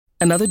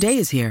Another day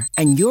is here,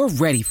 and you're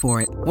ready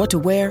for it. What to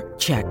wear?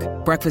 Check.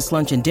 Breakfast,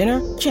 lunch, and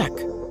dinner? Check.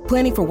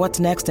 Planning for what's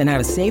next and how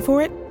to save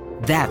for it?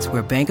 That's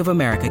where Bank of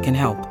America can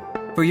help.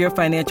 For your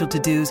financial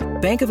to-dos,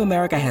 Bank of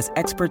America has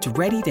experts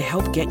ready to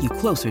help get you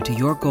closer to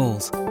your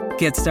goals.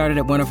 Get started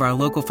at one of our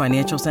local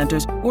financial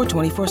centers or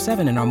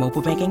 24/7 in our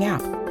mobile banking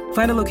app.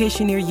 Find a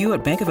location near you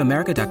at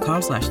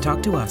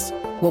bankofamerica.com/talktous.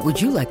 What would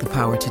you like the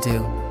power to do?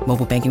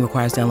 Mobile banking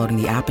requires downloading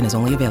the app and is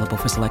only available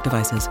for select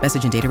devices.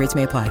 Message and data rates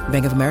may apply.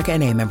 Bank of America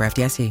N.A., member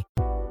FDIC.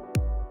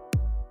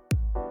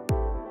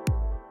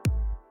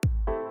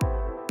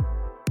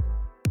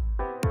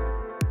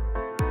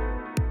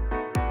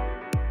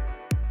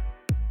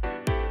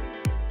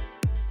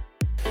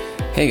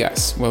 Hey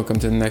guys, welcome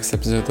to the next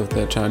episode of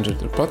the Challenger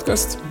Tour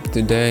podcast.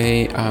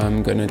 Today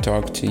I'm gonna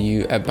talk to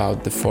you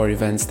about the 4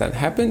 events that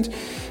happened.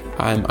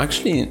 I'm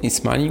actually in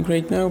Ismaning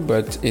right now,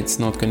 but it's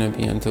not gonna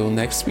be until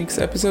next week's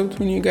episode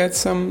when you get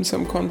some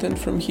content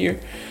from here.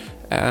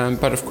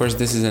 But of course,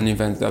 this is an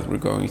event that we're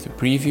going to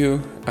preview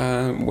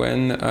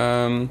when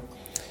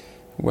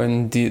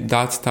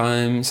that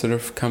time sort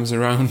of comes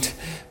around.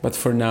 But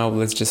for now,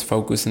 let's just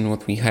focus on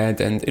what we had,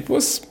 and it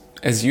was,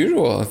 as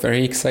usual, a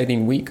very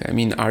exciting week. I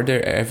mean, are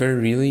there ever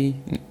really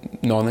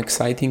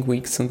non-exciting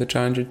weeks on the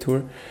Challenger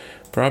Tour?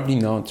 Probably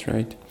not,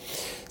 right?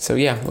 So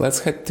yeah,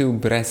 let's head to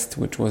Brest,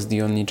 which was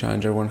the only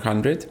Challenger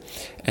 100.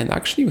 And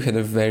actually we had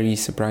a very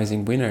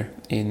surprising winner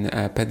in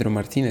Pedro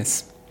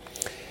Martinez.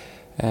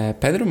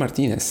 Pedro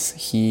Martinez,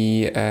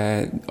 he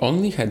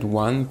only had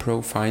one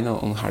pro final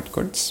on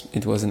hardcourts.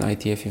 It was an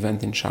ITF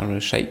event in Sharm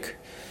el-Sheikh.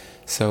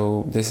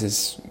 So this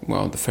is,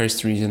 well, the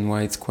first reason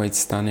why it's quite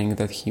stunning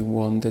that he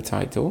won the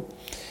title.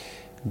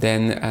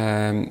 Then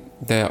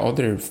the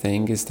other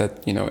thing is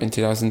that, you know, in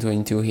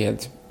 2022 he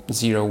had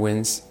 0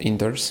 wins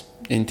indoors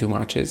in 2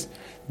 matches.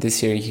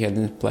 This year he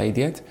hadn't played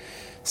yet.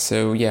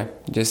 So yeah,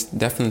 just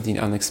definitely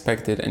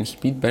unexpected. And he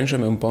beat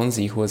Benjamin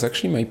Bonzi, who was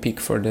actually my pick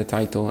for the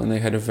title. And I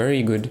had a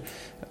very good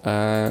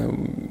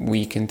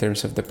week in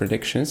terms of the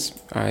predictions.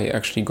 I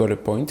actually got a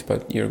point,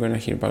 but you're going to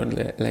hear about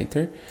it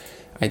later.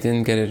 I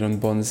didn't get it on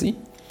Bonzi,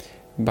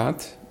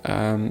 but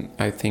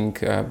I think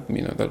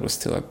that was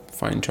still a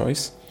fine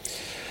choice.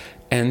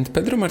 And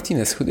Pedro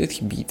Martinez, who did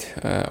he beat?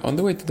 On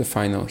the way to the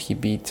final, he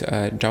beat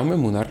Jaume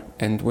Munar,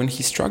 and when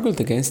he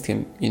struggled against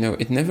him,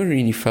 it never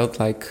really felt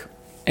like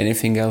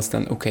anything else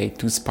than, okay,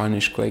 2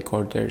 Spanish clay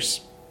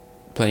courters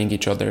playing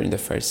each other in the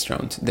first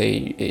round.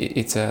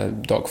 It's a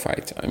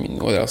dogfight. I mean,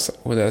 what else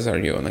are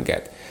you gonna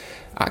get?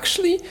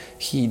 Actually,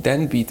 he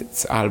then beat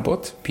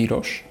Albot,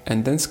 Pirosh,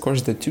 and then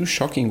scores the 2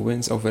 shocking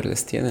wins over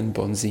Lestienne and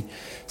Bonzi.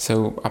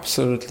 So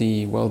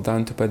absolutely well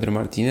done to Pedro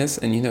Martinez.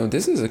 And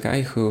this is a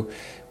guy who,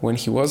 when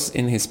he was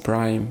in his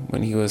prime,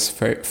 when he was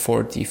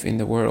 40th in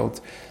the world,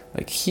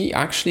 he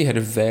actually had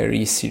a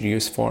very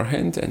serious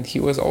forehand, and he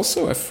was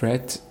also a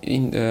threat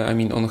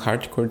on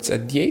hard courts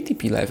at the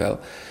ATP level.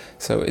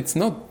 So it's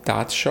not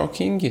that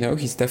shocking.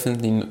 He's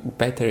definitely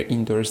better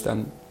indoors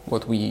than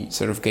what we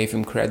sort of gave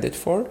him credit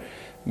for.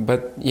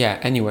 But yeah,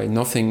 anyway,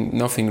 nothing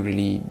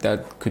really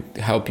that could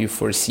help you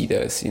foresee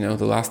this.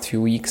 The last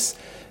few weeks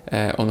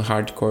on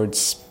hard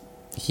courts,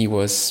 he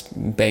was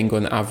bang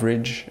on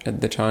average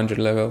at the challenger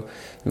level,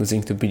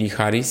 losing to Billy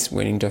Harris,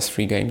 winning just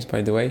 3 games,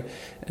 by the way,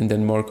 and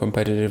then more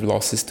competitive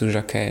losses to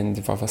Jacquet and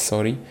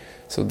Vavasori.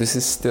 So this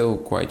is still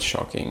quite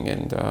shocking.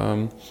 And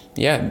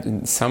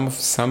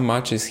some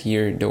matches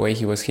here, the way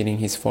he was hitting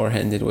his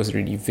forehand, it was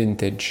really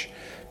vintage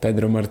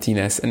Pedro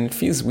Martinez. And it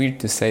feels weird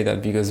to say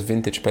that, because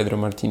vintage Pedro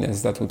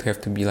Martinez, that would have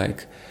to be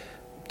like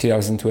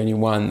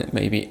 2021,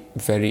 maybe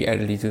very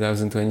early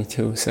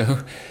 2022.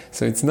 So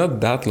it's not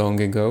that long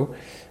ago,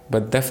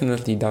 but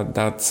definitely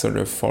that sort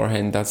of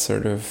forehand, that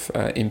sort of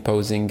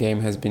imposing game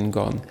has been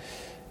gone.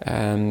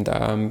 And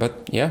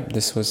but yeah,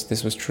 this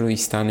was truly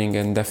stunning,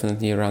 and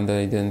definitely a run that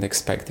I didn't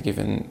expect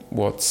given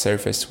what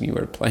surface we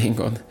were playing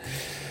on.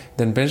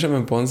 Then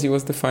Benjamin Bonzi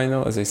was the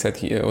final. As I said,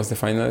 he was the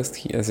finalist.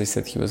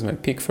 He was my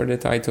pick for the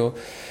title.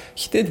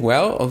 He did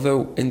well,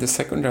 although in the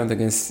second round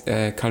against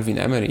Calvin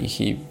Emery,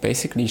 he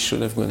basically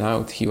should have gone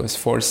out. He was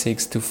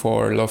 4-6,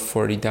 2-4, love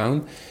 40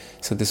 down.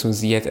 So this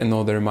was yet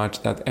another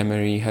match that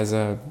Emery has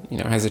a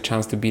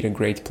chance to beat a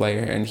great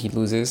player, and he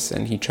loses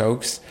and he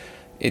chokes.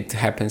 It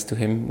happens to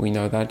him, we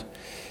know that.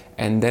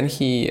 And then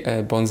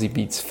Bonzi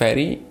beats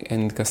Ferry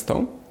and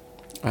Gaston.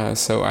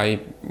 So I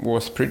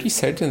was pretty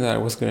certain that I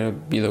was going to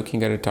be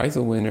looking at a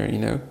title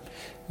winner,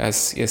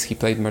 as he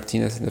played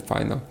Martinez in the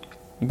final.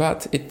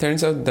 But it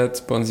turns out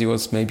that Bonzi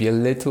was maybe a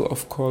little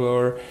off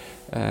color.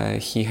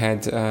 He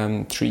had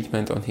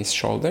treatment on his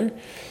shoulder.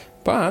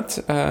 But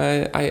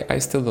I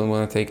still don't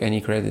want to take any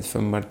credit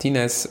from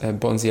Martinez.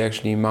 Bonzi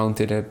actually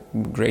mounted a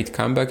great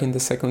comeback in the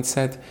second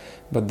set,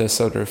 but the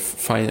sort of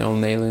final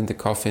nail in the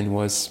coffin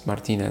was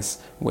Martinez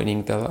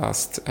winning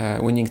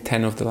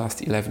 10 of the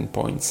last 11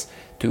 points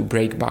to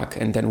break back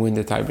and then win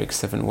the tiebreak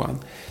 7-1.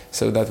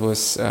 So that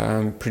was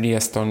pretty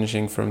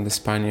astonishing from the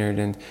Spaniard.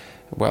 And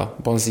well,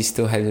 Bonzi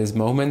still had his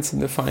moments in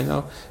the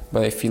final,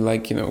 but I feel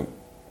like,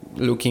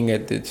 looking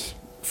at it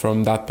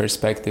from that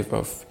perspective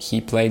of he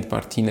played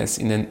Martinez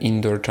in an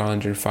indoor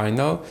challenger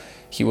final,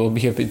 he will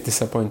be a bit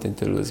disappointed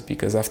to lose,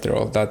 because after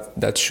all,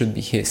 that should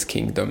be his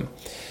kingdom.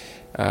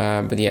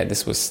 But yeah,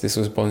 this was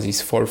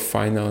Bonzi's fourth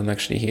final, and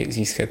actually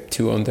he's had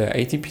 2 on the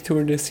ATP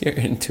Tour this year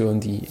and 2 on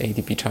the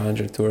ATP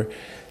Challenger Tour.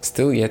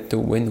 Still yet to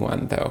win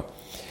one though.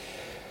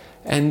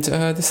 And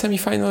the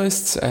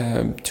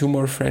semi-finalists, 2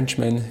 more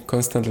Frenchmen.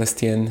 Constant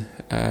Lestienne,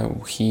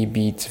 he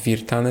beat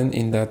Virtanen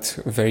in that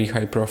very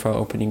high-profile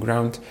opening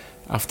round.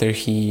 After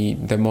he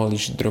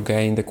demolished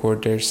Droguet in the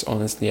quarters,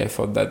 honestly, I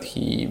thought that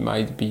he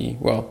might be...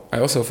 Well, I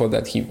also thought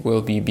that he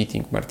will be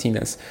beating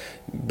Martinez,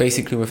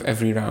 basically with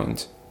every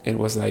round. It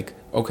was like,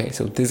 okay,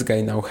 so this guy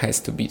now has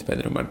to beat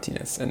Pedro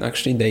Martinez. And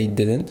actually they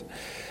didn't.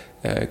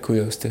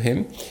 Kudos to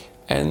him.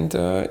 And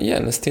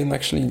Lestienne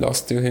actually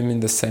lost to him in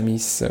the semis,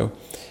 so...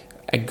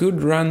 A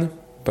good run,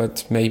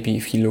 but maybe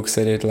if he looks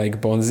at it like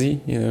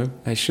Bonzi,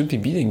 I should be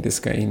beating this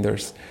guy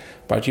indoors,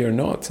 but you're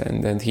not,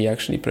 and he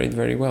actually played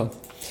very well.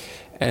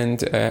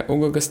 And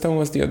Hugo Gaston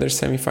was the other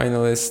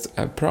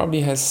semi-finalist.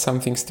 Probably has some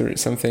things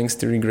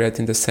to regret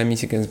in the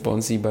semis against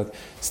Bonzi, but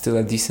still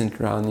a decent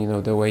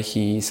run. The way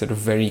he sort of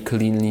very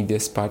cleanly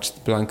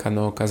dispatched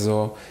Blancano,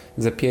 Cazot,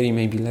 Zapieri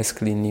maybe less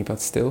cleanly, but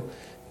still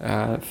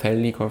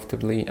fairly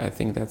comfortably. I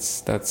think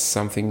that's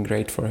something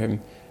great for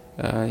him.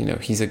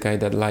 He's a guy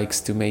that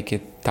likes to make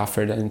it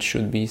tougher than it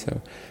should be.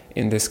 So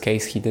in this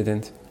case, he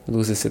didn't.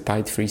 Loses a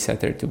tight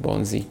 3-setter to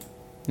Bonzi.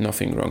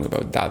 Nothing wrong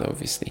about that,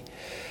 obviously.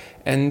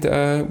 And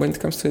when it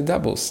comes to the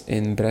doubles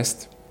in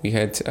Brest, we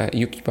had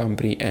Yuki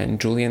Bambri and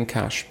Julian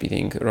Cash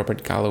beating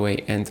Robert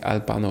Galloway and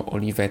Albano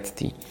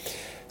Olivetti.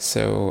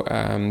 So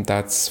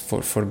that's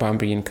for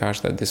Bambri and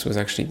Cash, that this was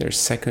actually their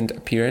second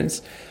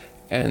appearance.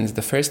 And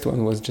the first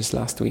one was just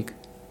last week.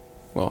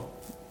 Well,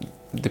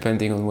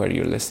 depending on where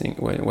you're listening,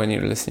 when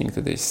you're listening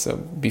to this, so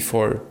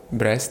before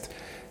Brest,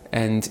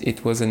 and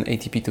it was an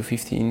ATP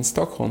 250 in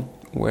Stockholm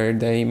where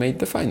they made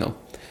the final.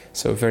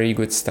 So a very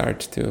good start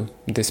to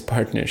this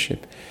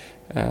partnership.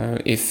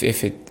 If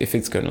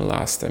it's gonna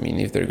last,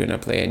 if they're gonna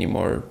play any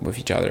more with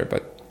each other,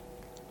 but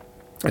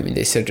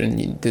they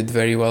certainly did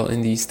very well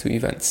in these 2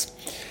 events,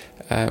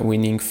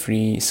 winning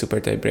 3 super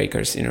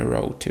tiebreakers in a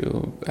row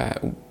to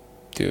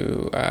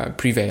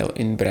prevail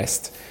in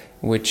Brest,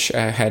 which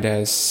had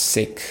a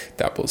sick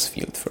doubles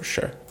field for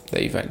sure,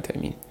 the event,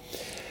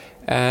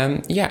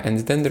 and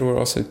then there were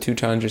also 2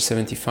 Challenger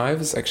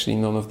 75s, actually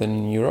none of them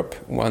in Europe,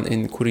 one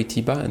in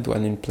Curitiba and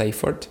one in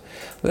Playford.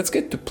 Let's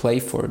get to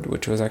Playford,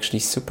 which was actually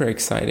super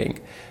exciting,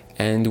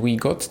 and we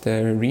got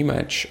the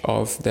rematch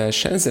of the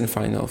Shenzhen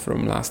final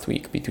from last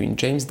week between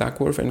James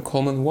Duckworth and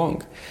Coleman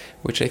Wong,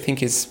 which I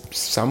think is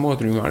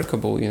somewhat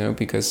remarkable,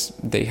 because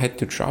they had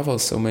to travel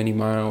so many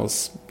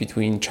miles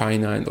between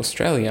China and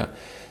Australia.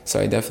 So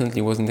I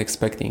definitely wasn't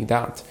expecting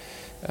that.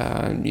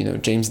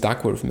 James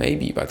Duckworth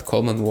maybe, but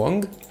Coleman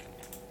Wong.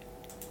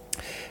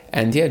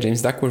 And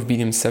James Duckworth beat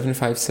him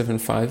 7-5,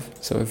 7-5.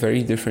 So a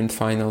very different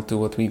final to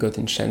what we got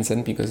in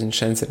Shenzhen, because in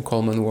Shenzhen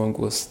Coleman Wong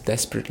was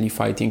desperately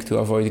fighting to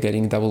avoid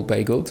getting double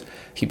bageled.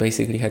 He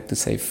basically had to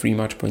save 3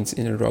 match points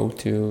in a row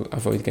to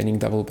avoid getting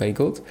double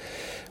bageled.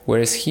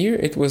 Whereas here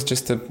it was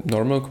just a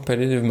normal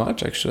competitive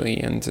match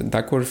actually, and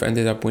Duckworth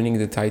ended up winning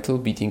the title,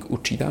 beating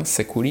Uchida,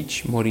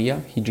 Sekulic,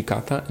 Moriya,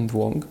 Hijikata and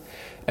Wong.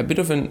 A bit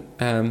of an,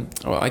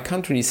 I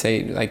can't really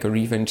say like a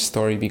revenge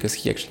story, because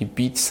he actually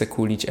beat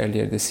Sekulic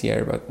earlier this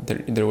year, but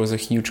there was a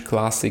huge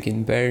classic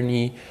in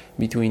Bernie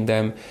between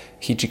them.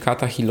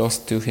 Hijikata, he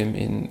lost to him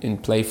in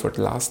Playford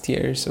last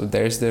year, so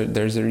there's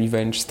a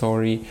revenge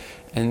story.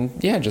 And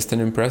just an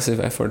impressive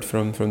effort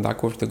from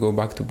Duckworth to go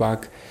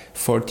back-to-back.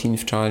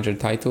 14th Challenger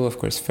title, of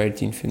course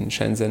 13th in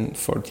Shenzhen,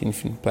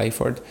 14th in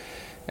Playford.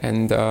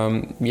 And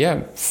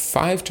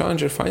 5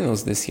 Challenger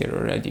finals this year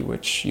already,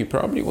 which you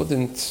probably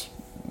wouldn't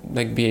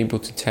be able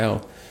to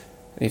tell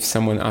if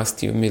someone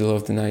asked you middle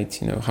of the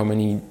night, how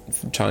many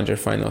Challenger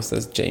finals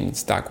does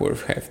James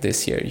Duckworth have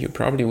this year? You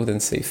probably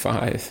wouldn't say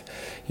 5.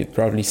 You'd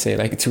probably say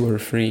 2 or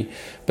 3.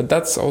 But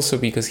that's also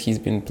because he's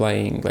been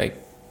playing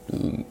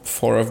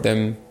 4 of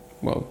them.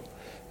 Well,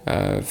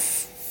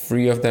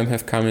 3 of them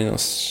have come in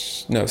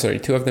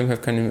 2 of them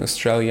have come in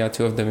Australia,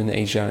 2 of them in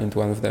Asia, and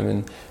 1 of them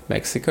in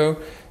Mexico.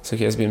 So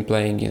he has been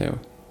playing,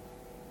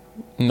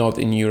 not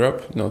in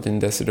Europe, not in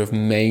the sort of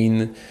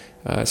main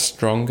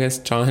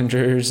strongest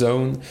challenger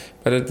zone,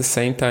 but at the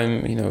same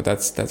time,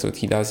 that's what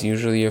he does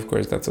usually. Of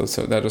course, that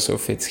also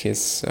fits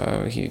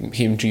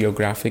him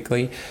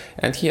geographically,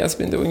 and he has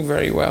been doing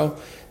very well.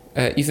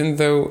 Even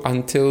though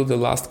until the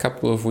last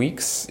couple of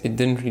weeks, it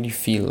didn't really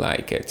feel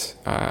like it.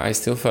 I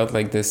still felt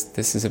like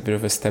this is a bit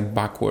of a step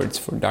backwards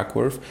for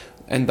Duckworth,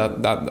 and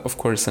that of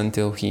course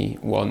until he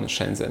won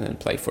Shenzhen and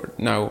Playford.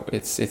 Now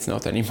it's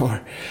not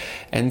anymore.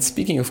 And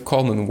speaking of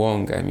Coleman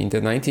Wong,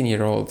 the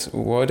 19-year-old,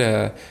 what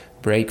a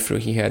breakthrough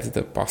he had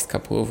the past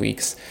couple of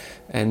weeks.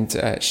 And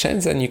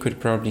Shenzhen, you could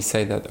probably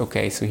say that,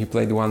 okay, so he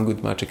played 1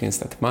 good match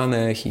against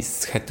Atmane,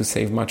 he's had to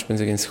save match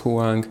points against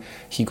Huang,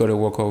 he got a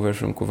walkover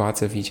from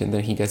Kovacevic, and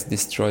then he gets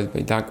destroyed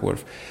by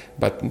Duckworth.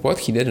 But what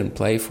he didn't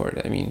play for,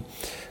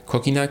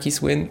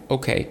 Kokinaki's win,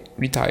 okay,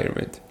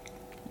 retirement.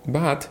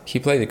 But he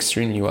played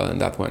extremely well in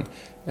that one,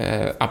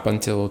 up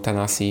until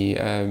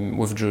Tanasi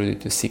withdrew due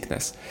to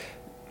sickness.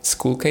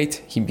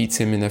 Schoolgate, he beats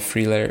him in a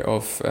thriller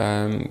of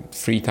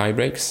 3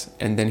 tiebreaks,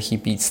 and then he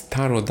beats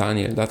Taro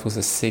Daniel. That was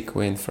a sick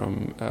win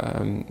from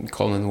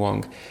Coleman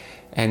Wong.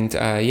 And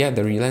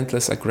the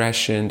relentless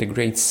aggression, the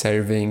great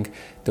serving,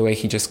 the way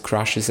he just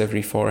crushes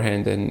every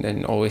forehand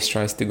and always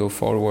tries to go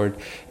forward.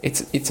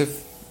 It's a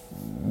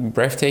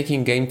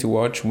breathtaking game to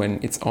watch when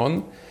it's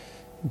on,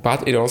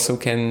 but it also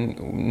can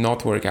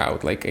not work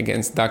out, like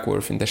against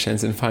Duckworth in the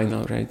Shenzhen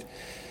final, right?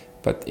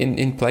 But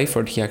in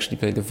Playford, he actually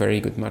played a very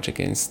good match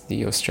against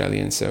the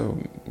Australian,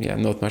 so yeah,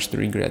 not much to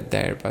regret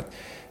there. But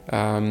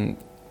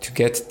to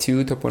get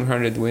 2 top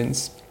 100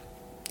 wins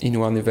in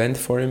one event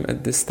for him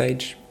at this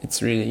stage,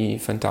 it's really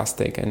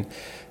fantastic. And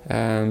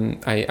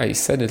I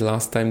said it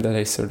last time that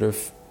I sort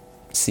of,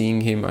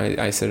 seeing him,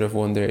 I sort of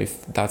wonder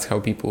if that's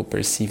how people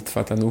perceived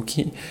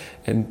Watanuki.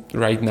 And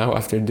right now,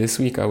 after this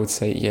week, I would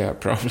say, yeah,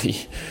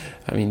 probably.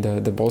 I mean,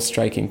 the ball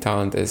striking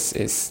talent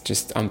is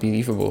just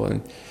unbelievable,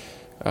 and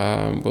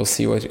we'll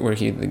see where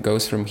he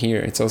goes from here.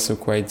 It's also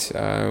quite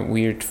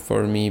weird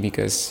for me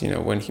because,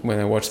 when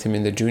I watched him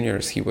in the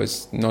juniors, he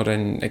was not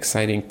an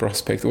exciting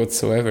prospect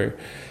whatsoever.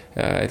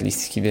 At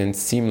least he didn't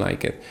seem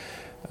like it.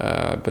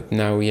 But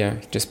now, he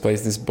just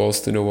plays this balls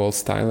to the wall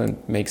style and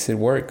makes it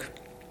work.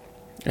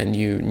 And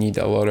you need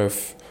a lot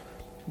of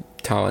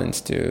talent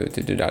to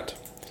do that.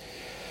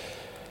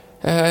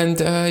 And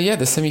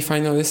the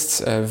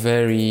semi-finalists,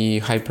 very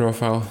high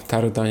profile.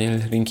 Taro Daniel,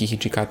 Rinki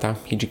Hijikata.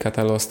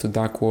 Hijikata lost to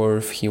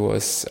Duckworth. He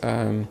was,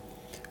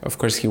 of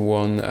course, he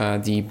won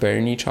the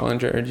Burney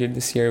Challenger earlier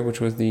this year, which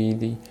was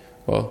the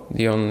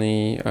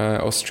only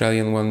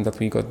Australian one that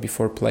we got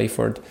before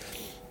Playford.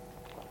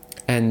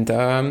 And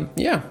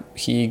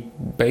he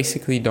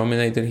basically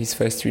dominated his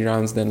first 3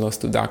 rounds, then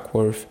lost to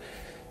Duckworth,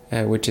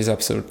 which is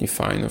absolutely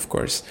fine, of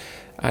course.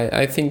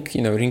 I think,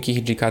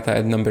 Rinki Hijikata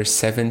at number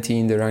 70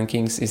 in the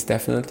rankings is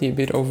definitely a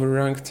bit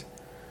overranked.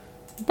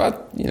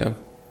 But,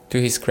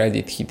 to his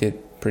credit, he did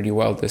pretty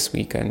well this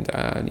week. And,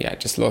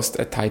 just lost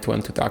a tight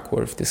one to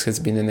Duckworth. This has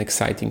been an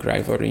exciting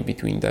rivalry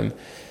between them,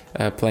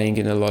 playing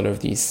in a lot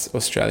of these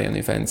Australian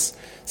events.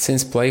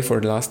 Since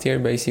Playford last year,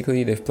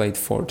 basically, they've played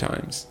 4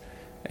 times.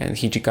 And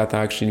Hijikata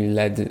actually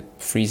led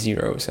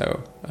 3-0,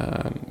 so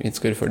it's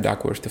good for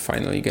Duckworth to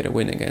finally get a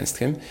win against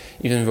him,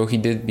 even though he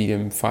did beat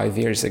him 5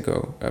 years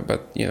ago.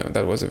 But,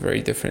 that was a very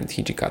different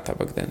Hijikata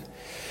back then.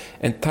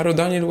 And Taro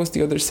Daniel was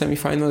the other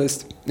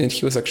semi-finalist, and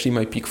he was actually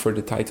my pick for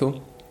the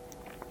title.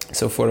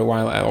 So for a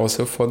while, I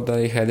also thought that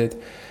I had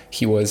it.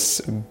 He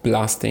was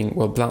blasting,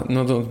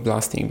 not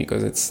blasting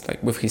because it's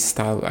like with his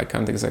style, I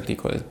can't exactly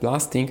call it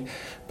blasting,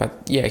 but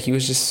yeah, he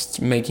was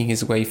just making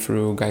his way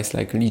through guys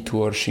like Litu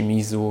or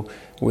Shimizu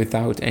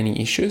without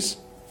any issues.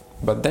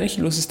 But then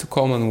he loses to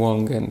Coleman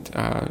Wong, and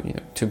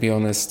to be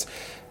honest,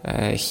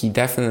 he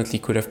definitely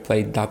could have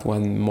played that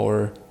one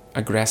more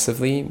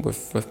aggressively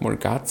with more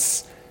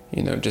guts.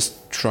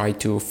 Just try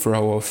to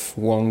throw off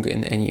Wong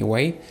in any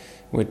way,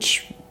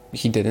 which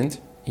he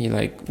didn't. He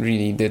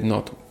really did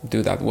not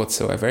do that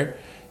whatsoever.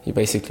 He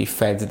basically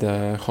fed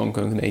the Hong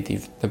Kong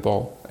native the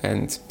ball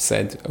and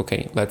said,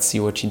 okay, let's see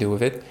what you do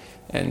with it.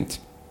 And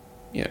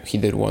he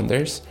did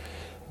wonders.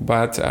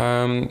 But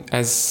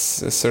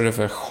as a sort of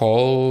a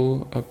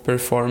whole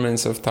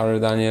performance of Taro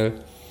Daniel,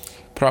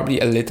 probably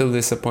a little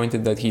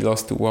disappointed that he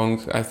lost to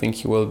Wong. I think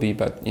he will be,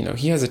 but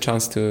he has a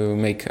chance to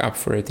make up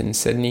for it in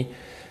Sydney.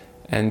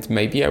 And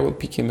maybe I will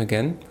pick him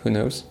again, who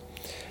knows.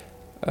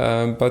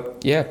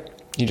 But yeah,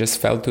 he just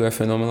fell to a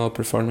phenomenal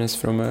performance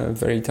from a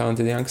very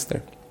talented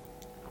youngster.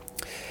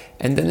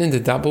 And then in the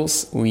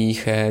doubles, we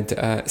had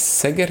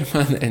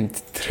Segerman and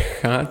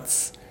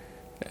Trhatz.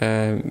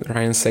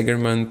 Ryan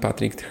Segerman,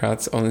 Patrick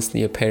Trhatz,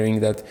 honestly a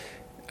pairing that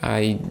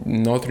I'm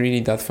not really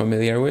that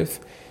familiar with.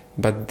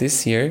 But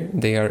this year,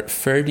 they are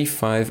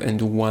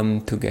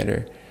 35-1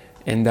 together.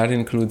 And that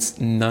includes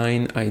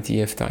 9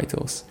 ITF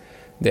titles.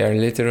 They are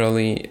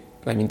literally,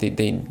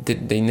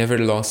 they never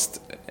lost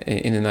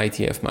in an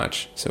ITF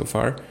match so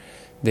far.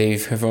 They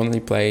have only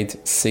played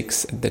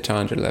 6 at the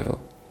challenger level.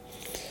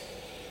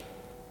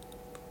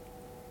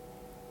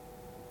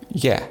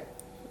 Yeah,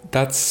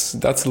 that's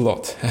a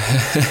lot.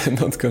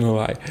 Not gonna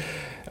lie.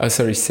 Oh,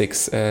 sorry,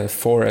 6.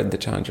 4 at the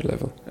challenger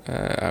level.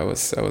 I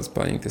was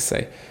planning to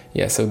say.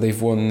 Yeah, so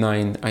they've won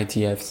 9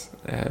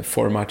 ITFs,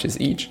 4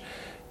 matches each,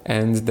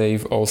 and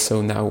they've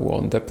also now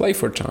won the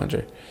Playford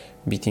Challenger,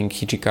 beating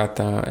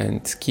Hijikata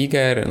and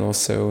Kiger, and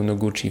also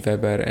Noguchi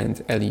Weber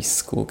and Elise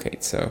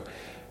Schoolgate. So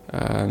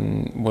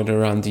what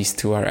around these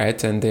two are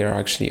at, and they are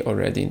actually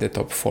already in the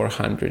top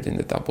 400 in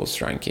the doubles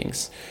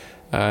rankings.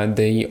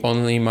 The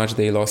only match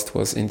they lost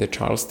was in the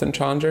Charleston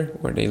Challenger,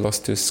 where they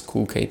lost to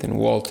Schoolgate and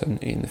Walton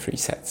in 3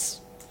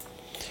 sets.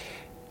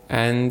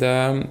 And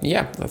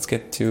let's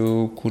get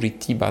to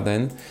Curitiba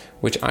then,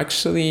 which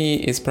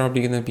actually is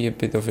probably going to be a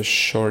bit of a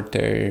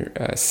shorter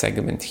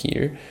segment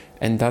here.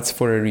 And that's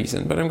for a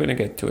reason, but I'm going to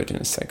get to it in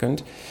a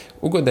second.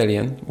 Hugo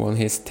Dellien won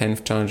his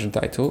 10th challenger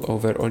title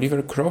over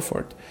Oliver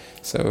Crawford.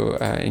 So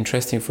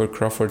interesting for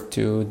Crawford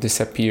to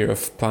disappear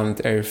off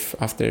planet Earth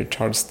after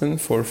Charleston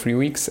for 3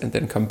 weeks and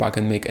then come back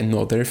and make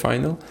another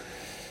final.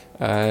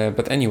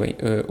 But anyway,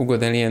 Hugo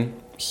Dellien,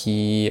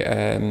 he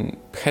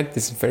had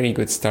this very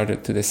good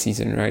start to the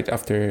season, right?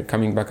 After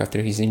coming back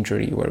after his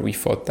injury, where we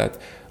thought that,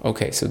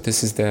 okay, so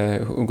this is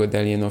the Hugo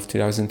Dellien of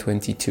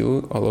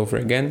 2022 all over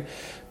again.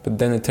 But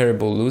then a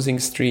terrible losing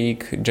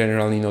streak,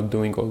 generally not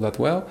doing all that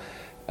well.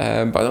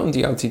 But on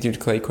the altitude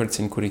clay courts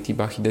in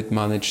Curitiba, he did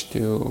manage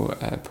to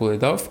pull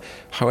it off.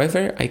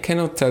 However, I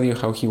cannot tell you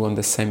how he won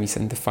the semis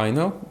and the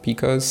final,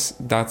 because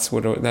that's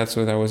what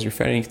I was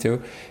referring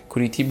to.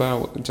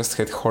 Curitiba just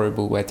had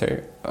horrible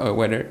weather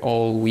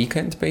all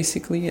weekend,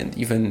 basically, and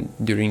even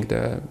during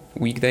the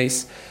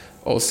weekdays.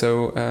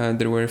 Also,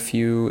 there were a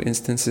few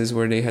instances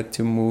where they had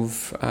to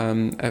move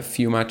a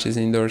few matches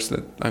indoors.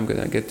 That I'm going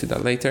to get to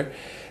that later.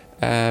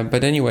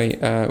 But anyway,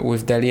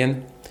 with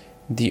Dellien,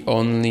 the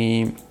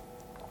only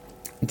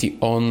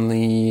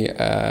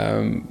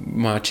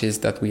matches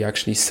that we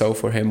actually saw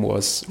for him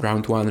was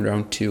round 1,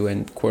 round 2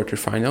 and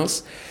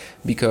quarterfinals,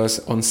 because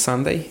on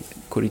Sunday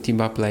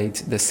Curitiba played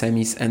the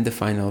semis and the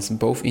finals,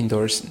 both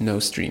indoors, no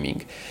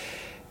streaming.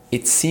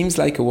 It seems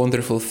like a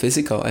wonderful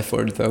physical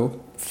effort though,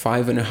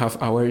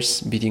 5.5 hours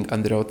beating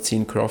Andreozzi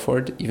and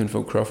Crawford, even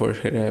though Crawford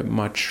had a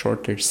much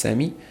shorter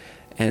semi.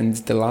 And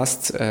the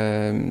last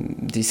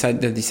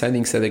the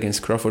deciding set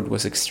against Crawford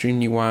was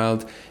extremely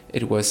wild.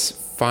 It was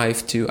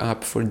 5-2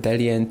 up for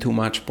Dellien, 2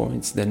 match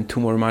points, then 2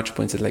 more match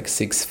points at like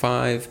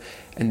 6-5,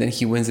 and then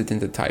he wins it in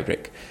the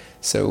tiebreak.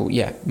 So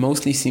yeah,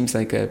 mostly seems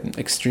like an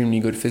extremely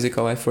good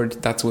physical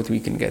effort. That's what we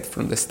can get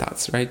from the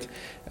stats, right?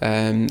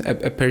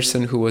 A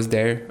person who was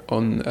there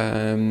on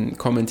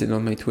commented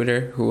on my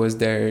Twitter, who was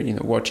there,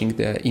 watching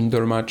the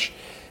indoor match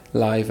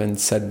live, and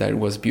said that it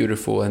was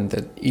beautiful and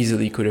that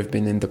easily could have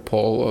been in the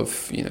poll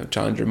of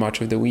Challenger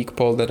Match of the Week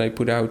poll that I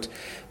put out.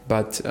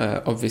 But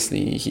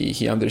obviously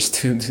he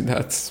understood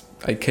that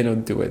I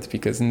cannot do it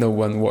because no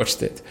one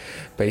watched it,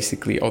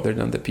 basically, other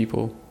than the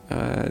people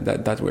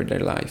that were there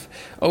live.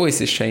 Always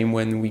a shame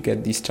when we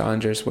get these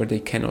challengers where they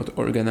cannot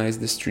organize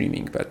the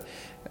streaming, but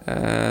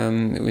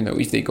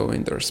if they go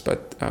indoors.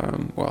 But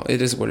well,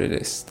 it is what it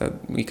is. That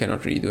we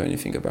cannot really do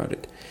anything about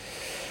it.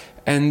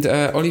 And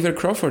Oliver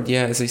Crawford,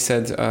 yeah, as I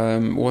said,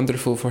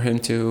 wonderful for him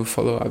to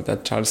follow up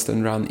that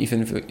Charleston run,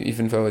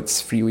 even though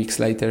it's 3 weeks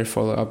later,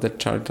 follow up that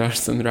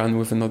Charleston run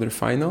with another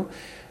final.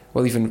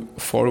 Well, even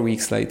 4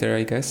 weeks later,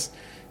 I guess,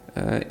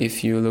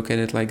 if you look at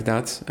it like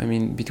that. I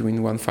mean,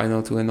 between one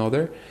final to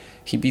another.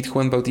 He beat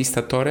Juan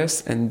Bautista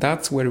Torres, and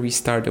that's where we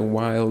start a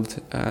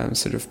wild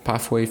sort of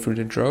pathway through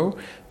the draw,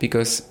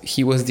 because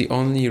he was the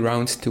only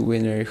round 2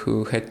 winner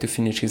who had to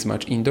finish his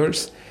match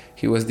indoors.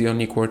 He was the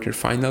only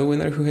quarter-final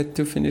winner who had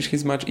to finish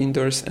his match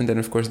indoors, and then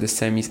of course the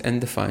semis and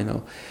the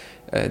final,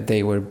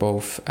 they were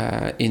both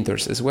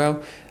indoors as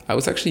well. I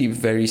was actually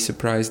very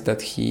surprised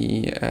that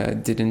he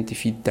didn't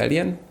defeat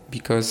Dellien,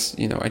 because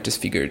I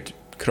just figured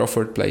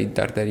Crawford played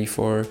Darderi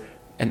for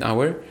an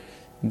hour,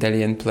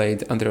 Dellien played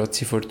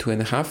Andreozzi for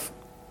 2.5.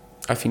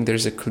 I think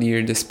there's a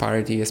clear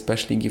disparity,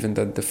 especially given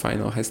that the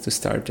final has to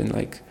start in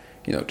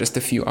just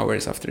a few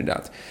hours after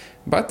that.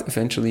 But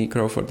eventually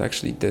Crawford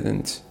actually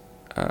didn't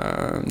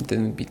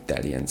beat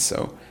Dellien,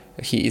 so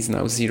he is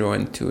now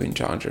 0-2 in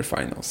Challenger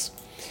finals.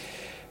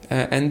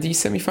 And the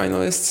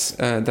semi-finalists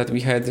that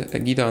we had,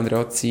 Guido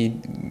Andreozzi,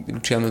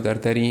 Luciano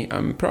Darderi,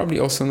 I'm probably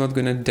also not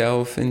going to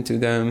delve into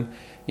them.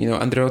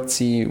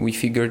 Andreozzi, we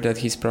figured that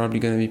he's probably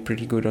going to be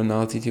pretty good on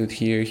altitude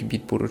here. He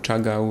beat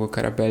Buruchaga, Ugo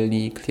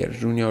Carabelli, Clear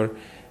Jr.,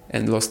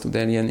 and lost to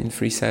Dellien in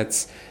 3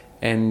 sets.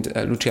 And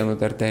Luciano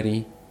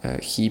Darderi,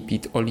 he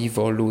beat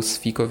Olivo, Luz,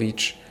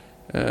 Fikovic.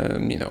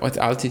 At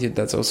altitude,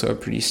 that's also a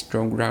pretty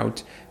strong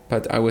route,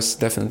 but I was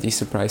definitely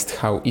surprised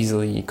how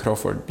easily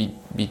Crawford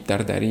beat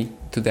Darderi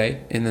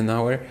today in an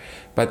hour.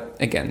 But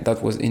again,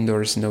 that was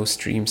indoors, no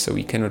stream, so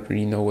we cannot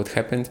really know what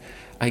happened.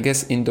 I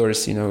guess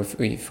indoors,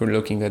 if we're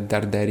looking at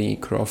Darderi,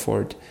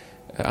 Crawford,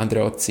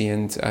 Andreozzi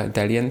and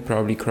Dellien,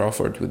 probably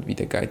Crawford would be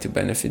the guy to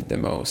benefit the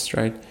most,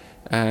 right?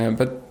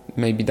 But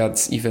maybe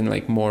that's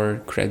even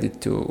more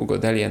credit to Hugo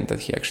Dellien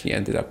that he actually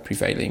ended up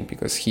prevailing,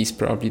 because he's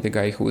probably the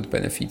guy who would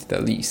benefit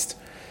the least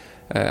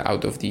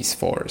out of these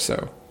 4.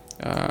 So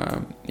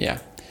yeah,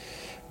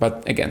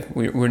 but again,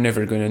 we're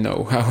never going to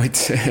know how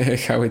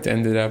it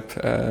ended up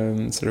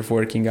sort of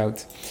working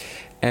out.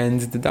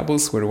 And the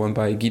doubles were won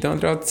by Guido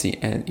Andreozzi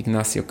and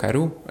Ignacio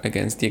Caru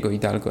against Diego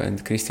Hidalgo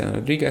and Cristian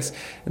Rodriguez.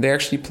 They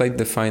actually played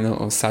the final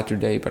on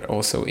Saturday, but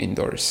also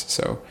indoors.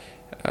 So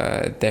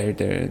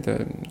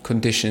the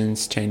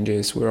conditions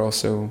changes were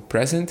also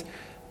present,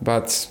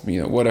 but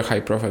what a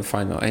high-profile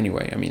final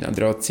anyway. I mean,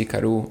 Andreozzi,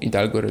 Caru,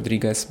 Hidalgo,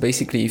 Rodriguez.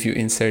 Basically, if you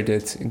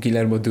inserted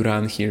Guillermo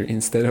Duran here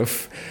instead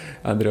of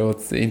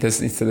Andreozzi,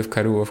 instead of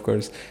Caru, of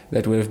course,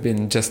 that would have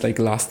been just like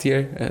last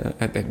year.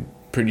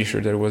 pretty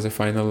sure there was a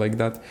final like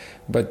that.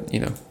 But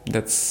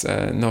that's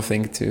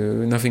nothing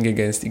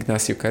against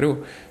Ignacio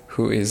Caru,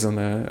 who is on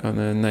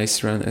a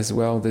nice run as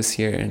well this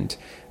year, and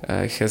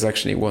has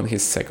actually won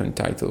his second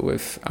title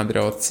with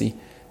Andreozzi,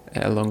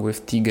 along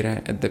with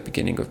Tigre at the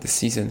beginning of the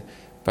season.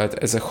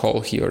 But as a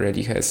whole, he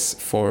already has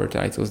 4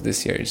 titles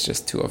this year. It's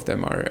just 2 of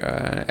them are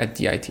at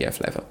the ITF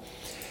level.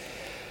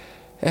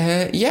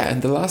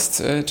 And the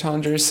last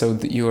challenger, so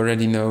you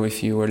already know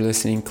if you were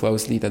listening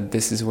closely that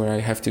this is where I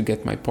have to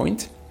get my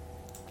point.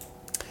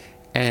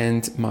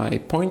 And my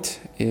point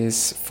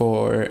is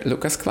for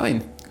Lukas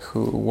Klein,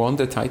 who won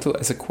the title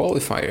as a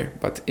qualifier.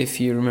 But if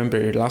you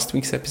remember last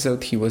week's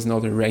episode, he was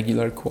not a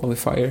regular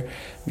qualifier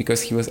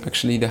because he was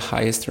actually the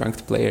highest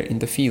ranked player in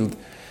the field.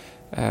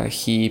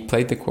 He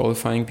played the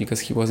qualifying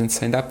because he wasn't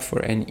signed up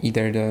for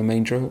either the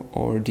main draw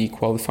or the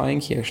qualifying.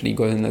 He actually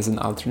got in as an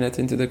alternate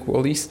into the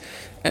qualies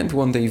and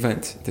won the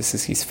event. This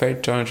is his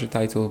third challenger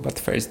title, but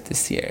first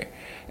this year.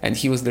 And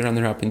he was the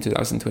runner-up in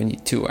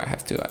 2022, I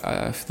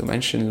have to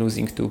mention,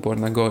 losing to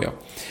Borna Gojo.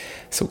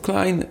 So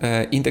Klein,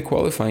 in the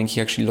qualifying, he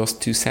actually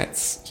lost 2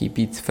 sets. He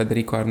beat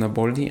Federico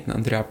Arnaboldi and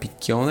Andrea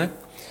Piccione.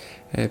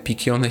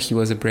 Piccione, he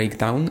was a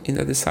breakdown in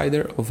the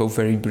decider, although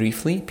very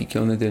briefly.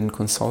 Piccione didn't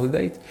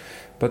consolidate.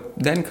 But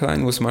then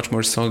Klein was much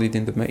more solid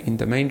in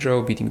the main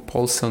draw, beating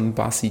Paulson,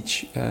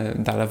 Basic,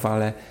 Dalla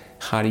Valle,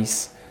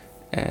 Harris,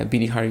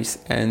 Billy Harris,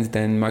 and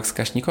then Max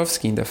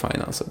Kaśnikowski in the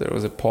final. So there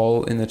was a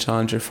Pole in the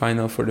Challenger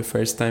final for the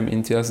first time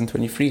in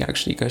 2023.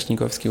 Actually,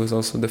 Kaśnikowski was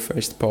also the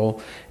first Pole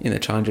in the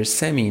Challenger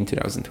semi in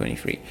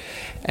 2023.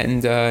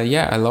 And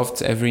I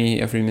loved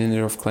every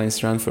minute of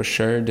Klein's run for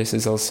sure. This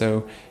is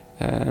also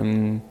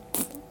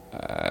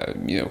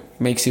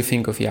makes you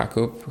think of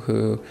Jakub,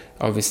 who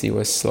obviously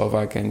was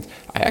Slovak, and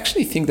I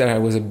actually think that I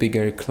was a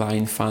bigger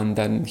Klein fan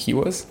than he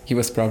was. He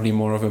was probably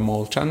more of a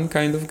Molchan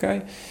kind of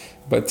guy,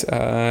 but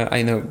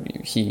I know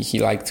he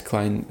liked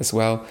Klein as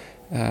well.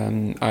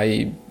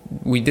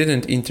 We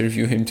didn't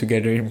interview him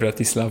together in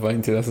Bratislava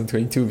in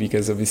 2022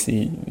 because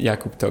obviously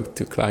Jakub talked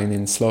to Klein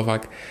in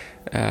Slovak.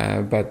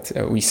 But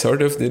we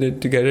sort of did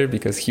it together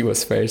because he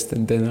was first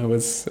and then I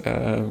was,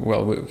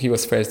 he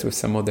was first with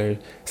some other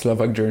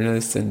Slovak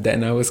journalists and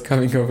then I was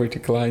coming over to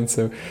Klein.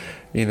 So,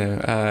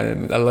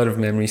 a lot of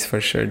memories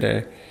for sure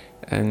there.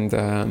 And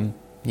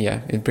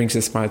it brings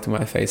a smile to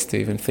my face to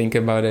even think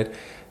about it.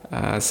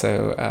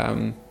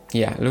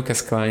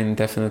 Lukas Klein,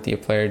 definitely a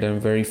player that I'm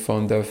very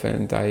fond of,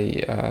 and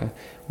I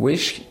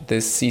wish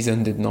this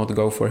season did not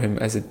go for him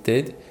as it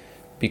did.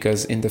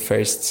 Because in the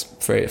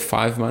first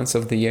 5 months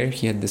of the year,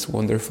 he had this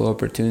wonderful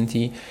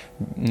opportunity,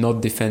 not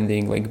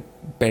defending like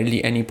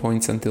barely any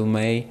points until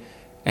May,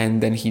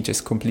 and then he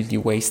just completely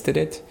wasted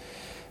it.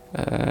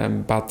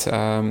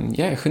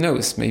 Who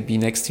knows? Maybe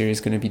next year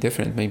is going to be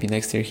different. Maybe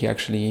next year he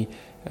actually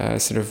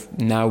sort of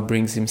now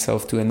brings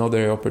himself to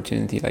another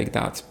opportunity like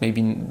that.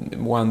 Maybe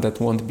one that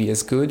won't be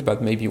as good,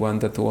 but maybe one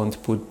that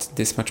won't put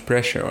this much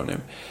pressure on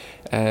him.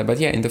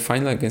 In the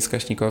final against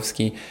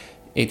Kaśnikowski,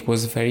 it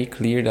was very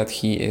clear that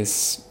he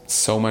is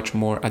so much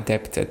more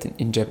adept at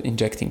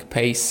injecting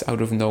pace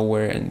out of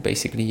nowhere and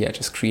basically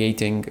just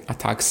creating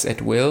attacks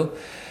at will.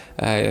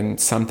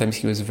 And sometimes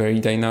he was very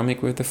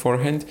dynamic with the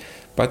forehand,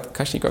 but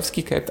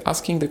Kaśnikowski kept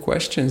asking the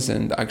questions,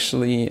 and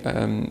actually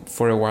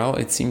for a while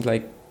it seemed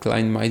like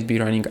Klein might be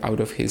running out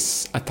of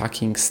his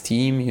attacking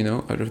steam,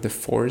 out of the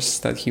force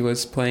that he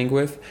was playing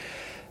with.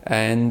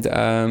 And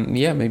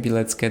maybe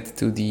let's get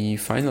to the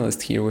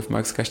finalist here with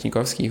Max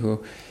Kaśnikowski,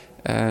 who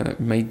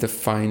made the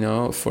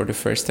final for the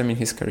first time in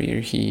his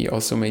career. He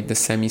also made the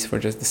semis for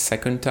just the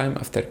second time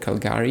after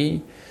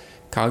Calgary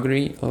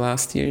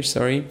last year,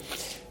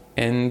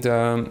 And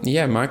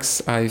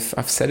Max,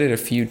 I've said it a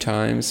few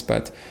times,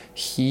 but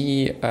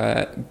he,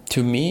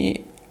 to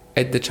me,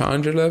 at the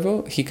challenger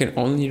level, he can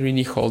only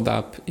really hold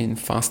up in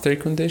faster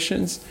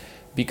conditions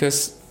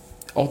because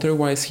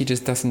otherwise he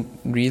just doesn't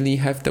really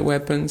have the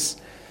weapons.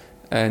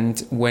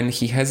 And when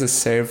he has a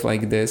serve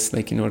like this,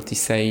 like in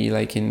Ortisei,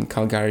 like in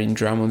Calgary, in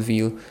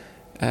Drummondville,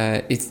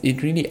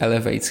 it really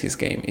elevates his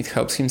game. It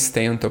helps him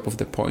stay on top of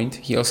the point.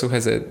 He also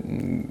has a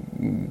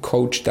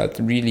coach that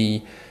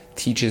really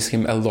teaches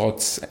him a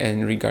lot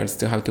in regards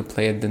to how to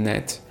play at the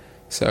net.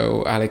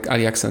 So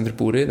Alexander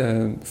Bury,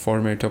 the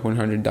former top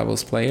 100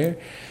 doubles player.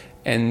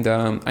 And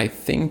I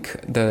think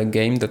the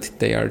game that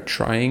they are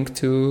trying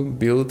to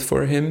build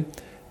for him,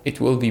 it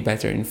will be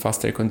better in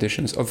faster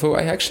conditions. Although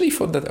I actually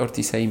thought that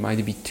Ortisei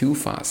might be too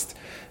fast,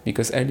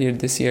 because earlier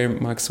this year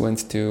Max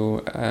went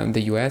to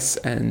the US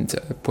and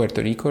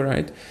Puerto Rico,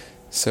 right?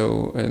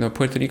 So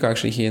Puerto Rico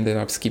actually he ended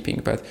up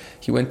skipping, but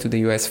he went to the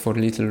US for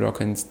Little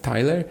Rock and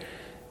Tyler,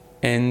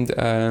 and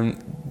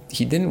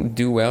he didn't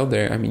do well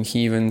there. I mean, he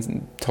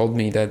even told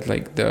me that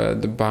like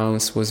the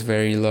bounce was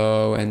very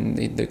low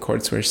and the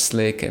courts were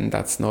slick, and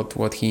that's not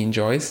what he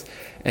enjoys.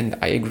 And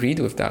I agreed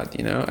with that.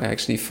 I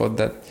actually thought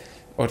that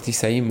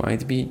Ortisei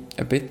might be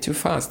a bit too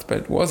fast, but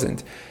it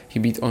wasn't. He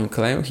beat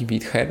Oncleo, he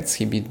beat Hertz,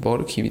 he beat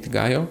Borg, he beat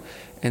Gaio.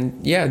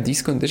 And yeah,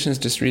 these conditions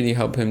just really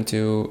help him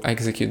to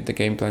execute the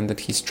game plan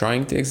that he's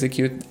trying to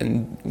execute,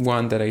 and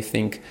one that I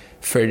think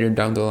further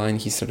down the line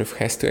he sort of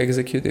has to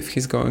execute if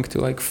he's going to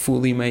like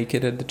fully make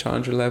it at the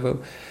challenger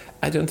level.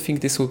 I don't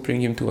think this will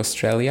bring him to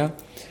Australia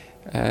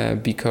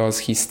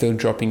because he's still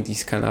dropping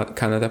these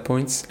Canada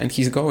points, and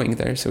he's going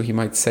there, so he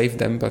might save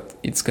them, but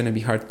it's going to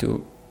be hard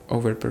to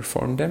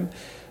outperform them.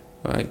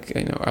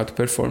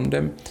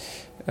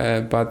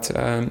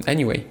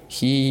 Anyway,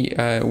 he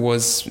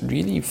was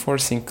really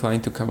forcing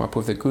Klein to come up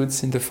with the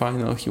goods in the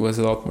final. He was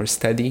a lot more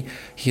steady.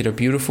 He had a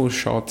beautiful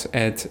shot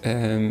at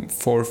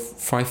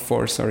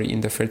 5-4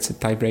 in the third set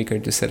tiebreaker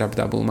to set up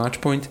double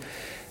match point.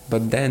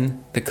 But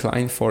then the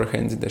Klein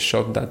forehand, the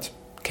shot that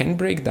can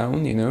break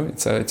down,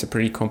 it's a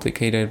pretty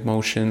complicated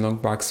motion, long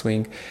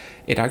backswing.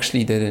 It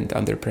actually didn't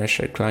under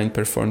pressure. Klein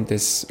performed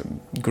this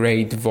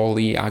great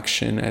volley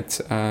action at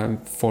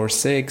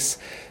 4-6.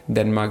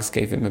 Then Max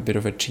gave him a bit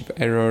of a cheap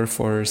error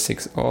for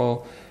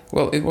 6-all.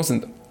 Well, it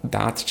wasn't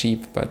that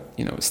cheap, but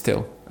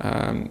still,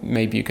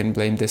 maybe you can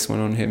blame this one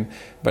on him.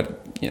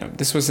 But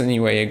this was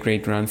anyway a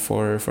great run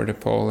for the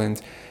Pole,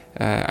 and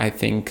I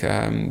think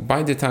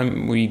by the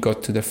time we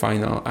got to the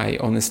final, I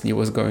honestly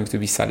was going to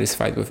be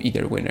satisfied with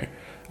either winner.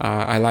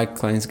 I like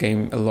Klein's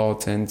game a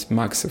lot, and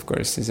Max, of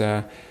course, is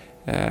a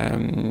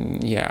I've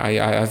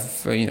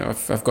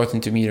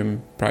gotten to meet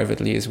him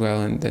privately as well,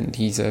 and then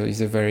he's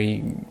a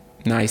very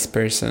nice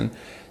person.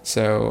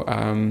 So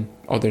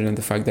other than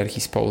the fact that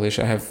he's Polish,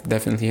 I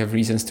definitely have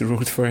reasons to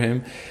root for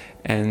him.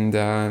 And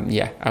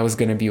I was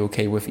gonna be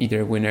okay with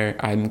either winner.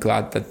 I'm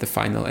glad that the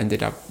final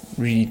ended up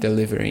really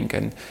delivering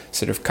and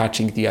sort of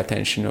catching the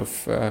attention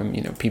of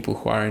people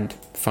who aren't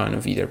a fan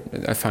of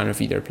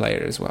either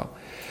player as well.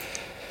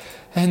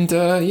 And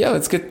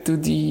let's get to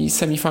the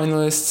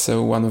semi-finalists.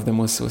 So one of them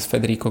was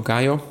Federico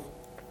Gaio.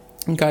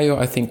 Gaio,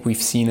 I think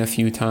we've seen a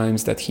few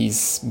times that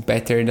he's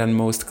better than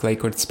most clay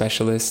court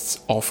specialists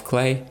off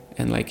clay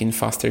and like in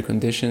faster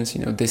conditions.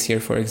 This year,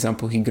 for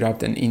example, he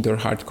grabbed an indoor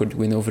hardcourt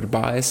win over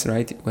Baez,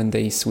 right, when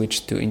they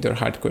switched to indoor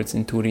hardcourts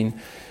in Turin.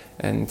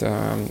 And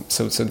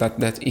so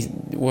that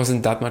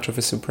wasn't that much of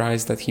a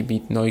surprise that he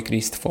beat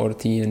Neuchrist,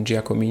 Forti and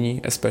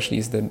Giacomini, especially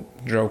as the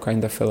draw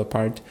kind of fell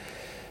apart.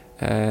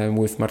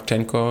 With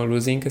Marchenko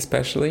losing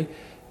especially.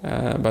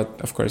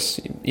 But of course,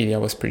 Ilya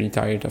was pretty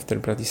tired after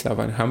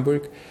Bratislava and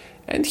Hamburg.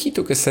 And he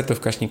took a set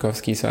of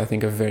Kashnikovsky, so I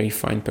think a very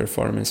fine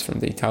performance from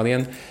the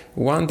Italian.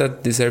 One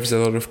that deserves a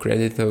lot of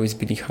credit, though, is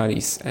Billy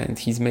Harris, and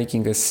he's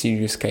making a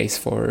serious case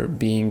for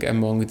being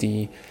among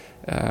the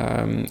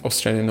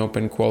Australian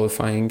Open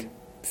qualifying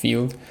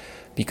field,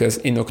 because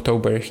in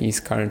October he's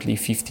currently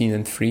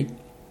 15-3.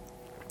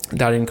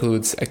 That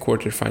includes a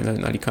quarterfinal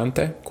in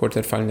Alicante,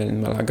 quarterfinal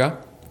in Malaga.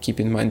 Keep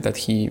in mind that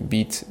he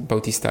beat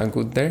Bautista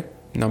Agut there,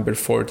 number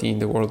 40 in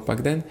the world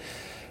back then.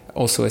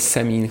 Also a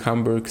semi in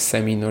Hamburg,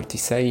 semi in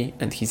Ortisei,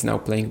 and he's now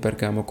playing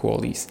Bergamo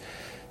qualies.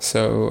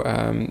 So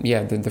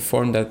the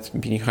form that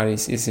Billy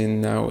Harris is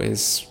in now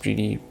is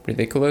really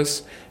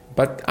ridiculous.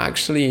 But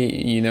actually,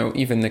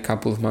 even a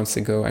couple of months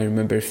ago, I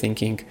remember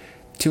thinking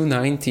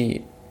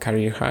 290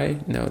 career high.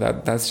 No,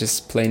 that's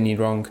just plainly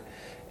wrong.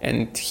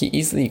 And he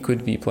easily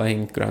could be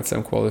playing Grand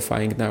Slam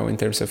qualifying now in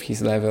terms of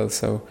his level.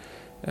 So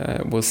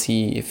we'll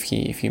see if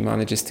he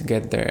manages to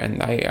get there,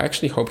 and I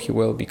actually hope he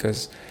will,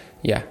 because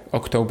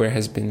October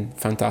has been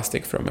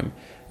fantastic from him,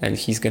 and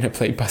he's gonna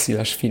play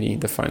Basilashvili in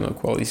the final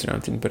qualies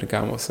round in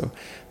Bergamo, so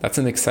that's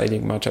an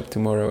exciting matchup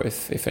tomorrow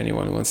if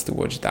anyone wants to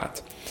watch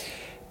that.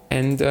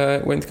 And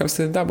when it comes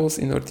to the doubles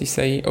in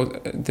Ortisei,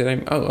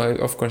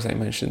 of course I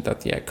mentioned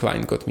that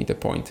Klein got me the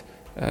point.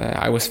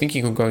 I was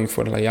thinking of going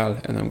for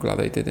Layal, and I'm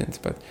glad I didn't,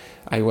 but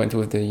I went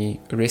with the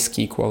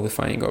risky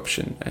qualifying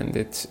option, and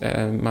it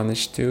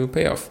managed to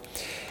pay off.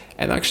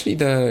 And actually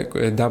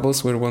the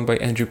doubles were won by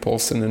Andrew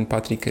Paulson and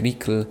Patrick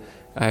Rickel.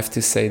 I have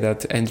to say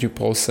that Andrew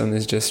Paulson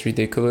is just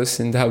ridiculous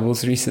in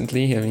doubles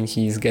recently. I mean,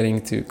 he's getting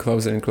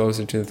closer and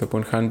closer to the top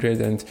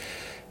 100, and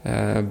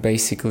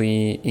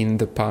basically in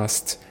the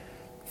past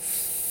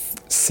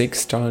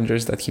 6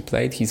 challengers that he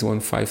played, he's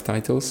won 5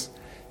 titles.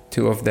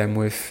 2 of them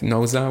with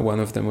Noza, 1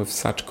 of them with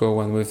Sachko,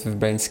 1 with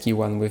Wbęcki,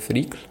 1 with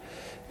Rickel.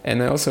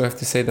 And I also have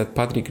to say that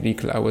Patrick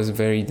Rickel, I was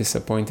very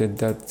disappointed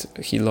that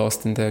he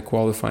lost in the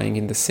qualifying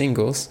in the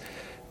singles,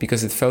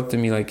 because it felt to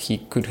me like he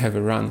could have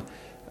a run.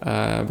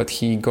 But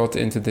he got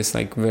into this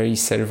very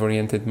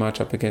serve-oriented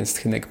matchup against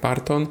Hynek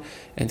Barton,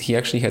 and he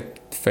actually had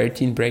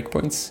 13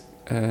 breakpoints,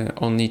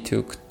 only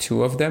took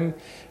 2 of them,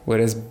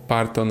 whereas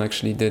Barton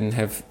actually didn't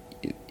have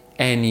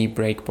any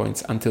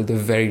breakpoints until the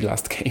very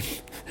last game.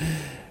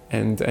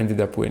 And ended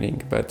up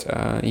winning. But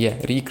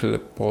Rickel,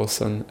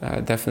 Paulson,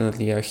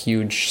 definitely a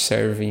huge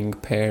serving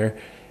pair.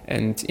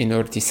 And in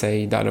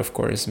Ortisei, that of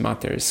course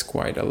matters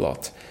quite a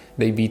lot.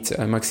 They beat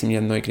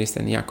Maximilian Neuchrist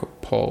and Jakob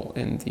Pohl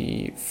in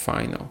the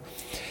final.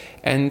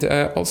 And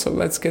also,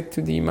 let's get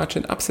to the match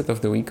and upset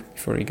of the week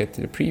before we get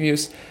to the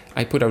previews.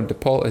 I put out the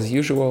poll as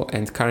usual,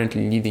 and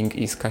currently leading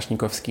is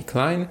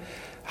Kasnikowski-Klein.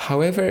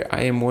 However,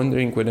 I am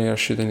wondering whether I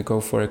shouldn't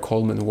go for a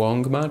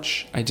Coleman-Wong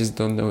match. I just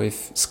don't know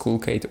if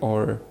Skulkate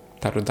or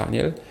Taro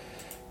Daniel,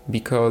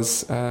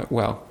 because,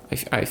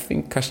 I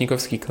think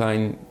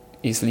Kasnikowski-Klein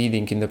is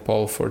leading in the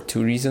poll for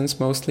two reasons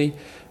mostly.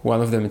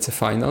 One of them, it's a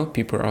final.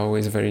 People are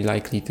always very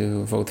likely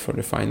to vote for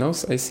the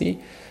finals, I see.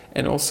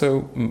 And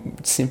also,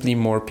 simply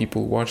more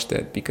people watched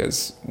it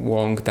because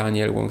Wong,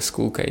 Daniel, Wong,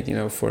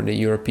 Skulkate, for the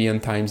European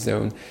time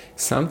zone,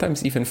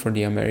 sometimes even for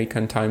the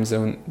American time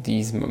zone,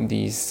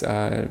 these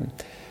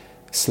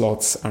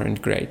slots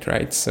aren't great,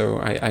 right? So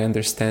I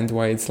understand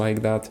why it's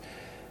like that.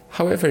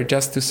 However,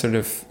 just to sort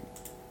of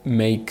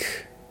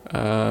make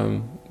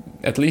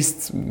at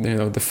least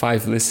the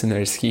 5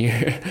 listeners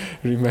here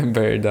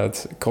remember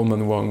that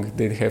Coleman Wong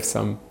did have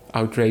some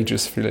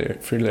outrageous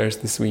thrillers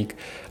this week,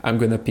 I'm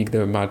gonna pick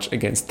the match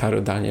against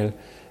Taro Daniel,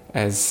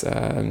 as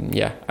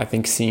I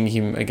think seeing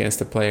him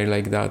against a player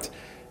like that,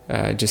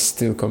 just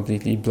still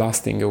completely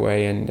blasting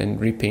away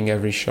and ripping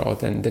every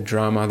shot, and the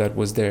drama that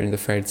was there in the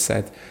third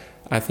set,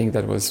 I think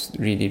that was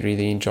really,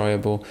 really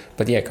enjoyable.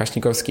 But yeah,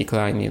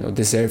 Kasnikowski-Klein,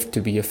 deserved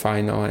to be a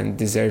final and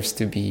deserves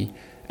to be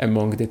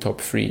among the top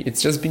 3.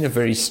 It's just been a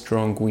very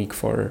strong week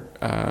for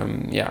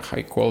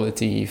high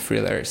quality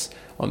thrillers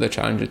on the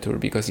Challenger Tour,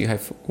 because you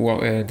have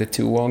the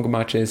 2 Wong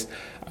matches.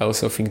 I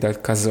also think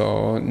that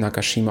Kazuo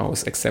Nakashima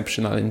was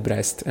exceptional in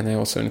Brest, and I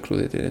also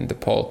included it in the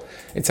poll.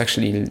 It's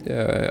actually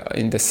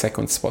in the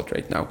 2nd spot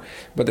right now.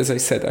 But as I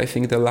said, I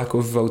think the lack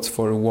of votes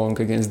for Wong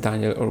against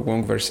Daniel or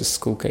Wong versus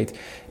Skulkate,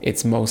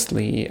 it's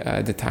mostly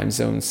the time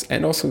zones,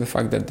 and also the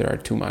fact that there are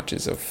 2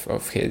 matches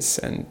of his,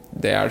 and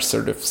they are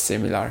sort of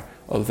similar,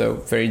 although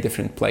very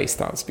different play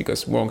styles,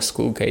 because Wong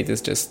Skulkate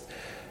is just,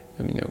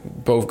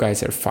 both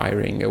guys are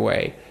firing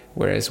away,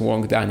 whereas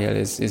Wong Daniel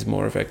is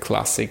more of a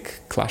classic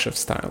clash of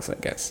styles, I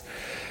guess.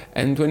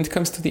 And when it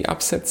comes to the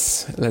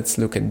upsets, let's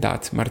look at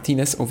that.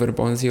 Martinez over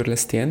Bonzi or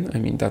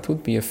Lestienne, that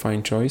would be a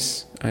fine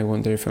choice. I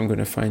wonder if I'm going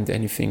to find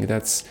anything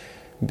that's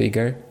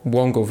bigger.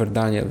 Wong over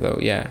Daniel though,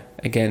 yeah.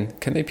 Again,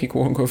 can I pick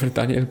Wong over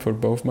Daniel for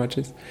both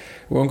matches?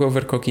 Wong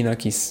over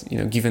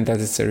Kokinakis, given that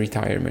it's a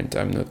retirement,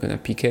 I'm not going to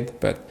pick it,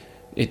 but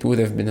it would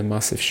have been a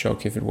massive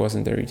shock if it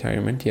wasn't a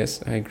retirement.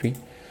 Yes, I agree.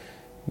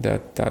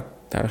 That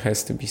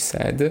has to be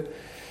said.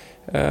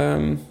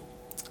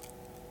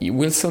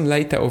 Wilson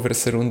Leita over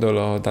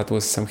Cerundolo, that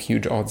was some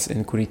huge odds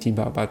in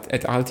Curitiba, but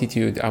at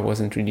altitude I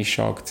wasn't really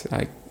shocked.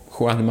 Like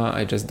Juanma,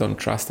 I just don't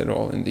trust at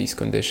all in these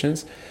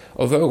conditions.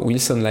 Although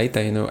Wilson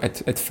Leita,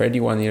 at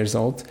 31 years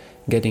old,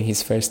 getting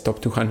his first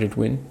top 200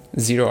 win,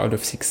 0 out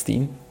of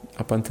 16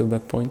 up until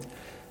that point,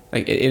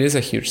 it is a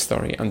huge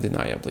story,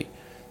 undeniably.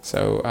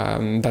 So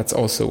that's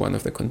also one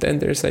of the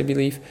contenders, I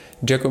believe.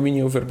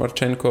 Giacomini over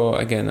Marchenko,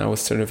 again, I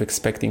was sort of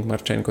expecting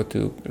Marchenko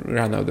to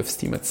run out of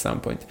steam at some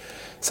point.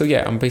 So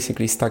yeah, I'm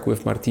basically stuck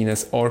with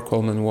Martinez or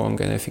Coleman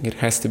Wong, and I think it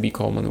has to be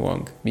Coleman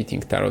Wong beating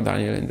Taro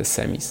Daniel in the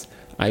semis.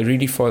 I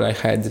really thought I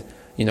had,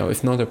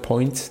 if not a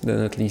point,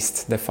 then at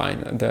least the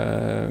final,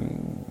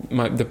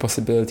 the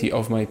possibility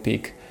of my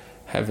pick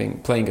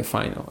playing a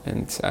final,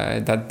 and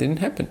that didn't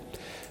happen.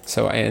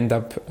 So I end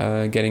up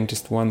getting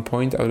just 1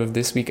 point out of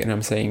this week, and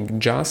I'm saying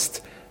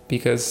just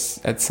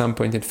because at some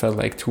point it felt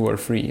like 2 or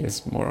 3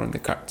 is more on the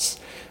cards.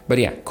 But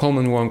yeah,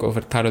 Coleman Wong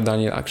over Taro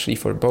Daniel actually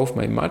for both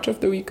my match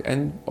of the week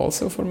and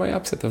also for my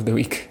upset of the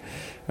week.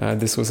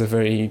 This was a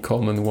very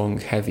Coleman Wong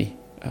heavy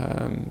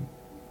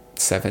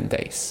 7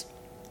 days.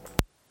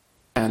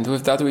 And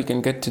with that, we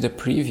can get to the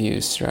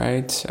previews,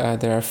 right?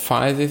 There are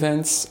 5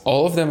 events,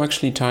 all of them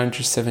actually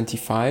Challenger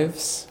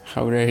 75s.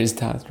 How rare is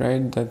that,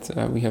 right?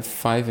 That we have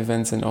 5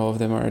 events and all of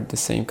them are the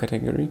same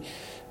category.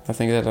 I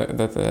think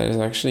that is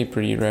actually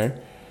pretty rare.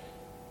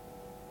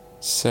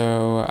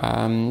 So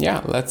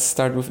let's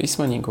start with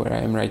Ismaning, where I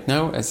am right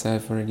now, as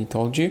I've already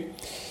told you.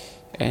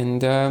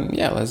 And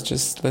let's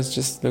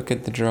just look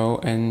at the draw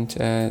and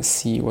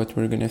see what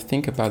we're gonna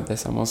think about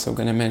this. I'm also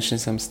gonna mention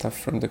some stuff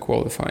from the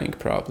qualifying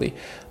probably,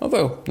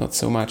 although not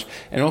so much.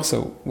 And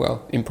also,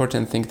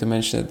 important thing to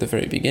mention at the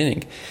very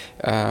beginning,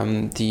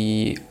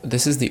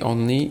 this is the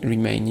only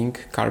remaining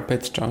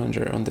carpet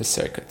challenger on the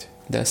circuit.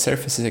 The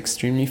surface is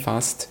extremely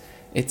fast.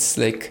 It's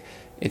like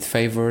it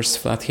favors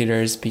flat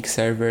hitters, big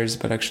servers,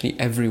 but actually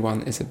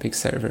everyone is a big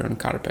server on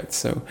carpet,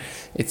 so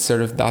it sort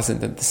of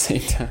doesn't at the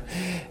same time.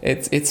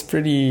 It's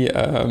pretty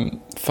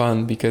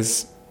fun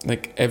because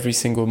like every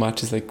single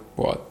match is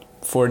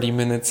 40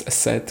 minutes a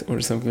set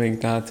or something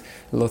like that.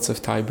 Lots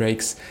of tie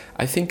breaks.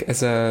 I think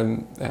as a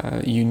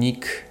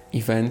unique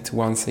event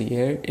once a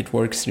year, it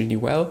works really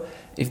well.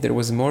 If there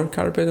was more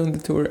carpet on the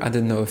tour, I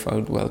don't know if I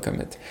would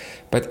welcome it.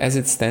 But as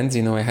it stands,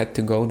 I had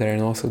to go there,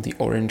 and also the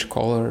orange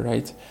color,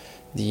 right?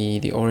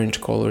 The orange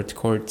colored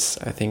courts,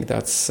 I think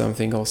that's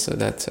something also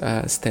that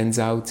stands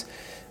out.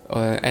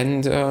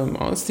 And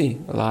honestly,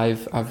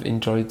 live, I've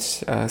enjoyed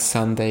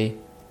Sunday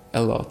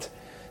a lot.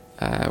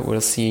 We'll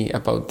see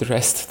about the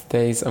rest of the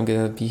days. I'm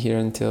gonna be here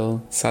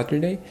until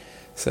Saturday,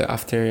 So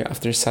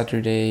after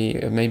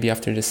Saturday, maybe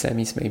after the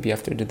semis, maybe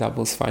after the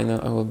doubles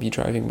final, I will be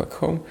driving back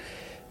home.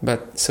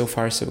 But so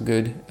far so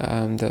good.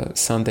 The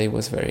Sunday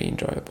was very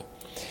enjoyable.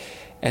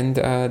 And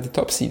the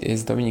top seed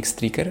is Dominik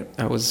Stricker.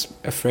 I was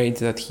afraid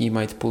that he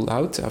might pull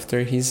out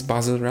after his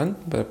Basel run,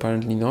 but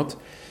apparently not.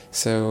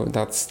 So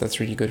that's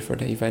really good for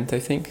the event, I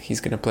think.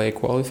 He's going to play a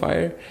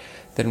qualifier.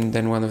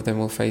 Then one of them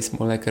will face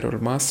Moleker or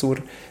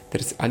Masur.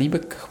 There's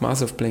Alibek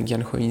Kakhmazov playing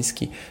Jan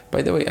Choinski.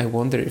 By the way, I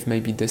wonder if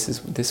maybe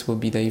this will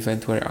be the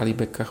event where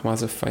Alibek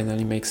Kakhmazov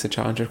finally makes a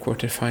challenger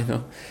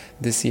quarterfinal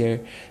this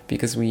year,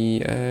 because we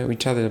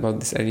chatted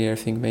about this earlier, I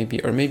think,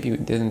 maybe, or maybe we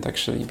didn't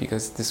actually,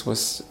 because this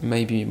was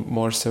maybe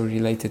more so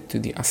related to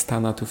the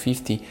Astana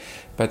 250.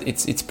 But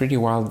it's pretty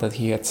wild that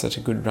he had such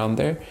a good run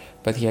there,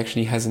 but he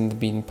actually hasn't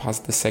been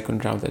past the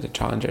second round at the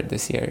Challenger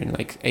this year in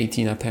like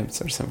 18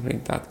 attempts or something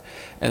like that.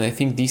 And I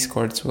think these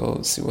courts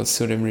will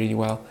suit him really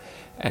well.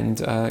 And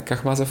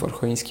Kakhmazov or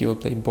Choinski will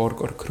play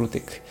Borg or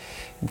Krutik.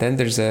 Then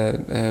there's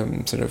a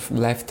sort of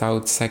left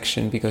out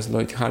section because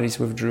Lloyd Harris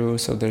withdrew,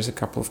 so there's a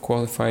couple of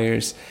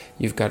qualifiers.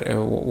 You've got a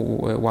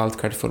wild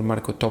card for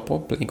Marco Topo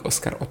playing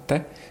Oskar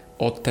Otte.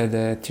 Otte,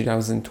 the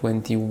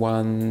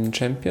 2021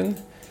 champion.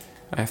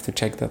 I have to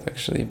check that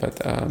actually,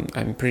 but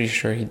I'm pretty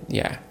sure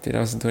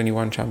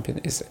 2021 champion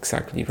is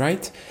exactly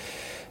right.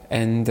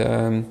 And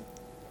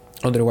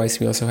otherwise,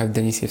 we also have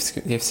Denis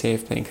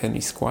Yevseyev playing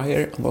Henry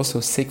Squire, and also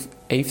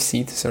 8th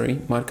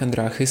seed,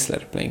 Marc-Andrea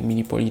Hissler playing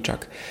Mili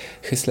Policzak.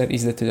 Hissler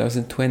is the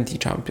 2020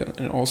 champion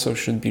and also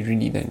should be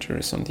really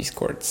dangerous on these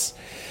courts.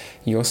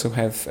 You also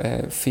have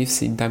 5th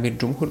seed Damir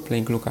Dzumhur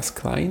playing Lukas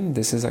Klein.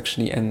 This is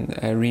actually a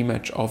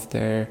rematch of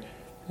their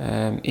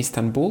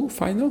Istanbul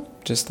final,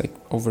 just like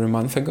over a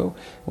month ago.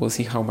 We'll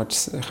see how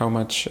much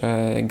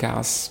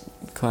gas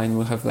Klein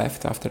will have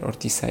left after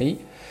Ortisei.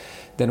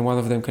 Then one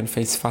of them can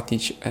face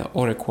Fatic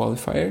or a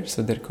qualifier,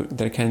 so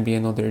there can be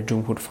another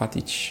Dzumhur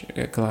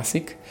Fatic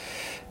classic.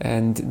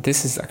 And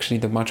this is actually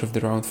the match of the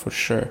round for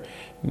sure.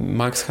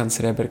 Max Hans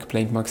Reberg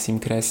playing Maxim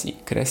Cressy.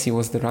 Cressy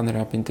was the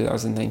runner-up in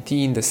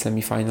 2019, the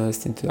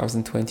semi-finalist in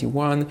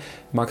 2021.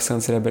 Max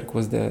Hans Reberg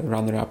was the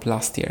runner-up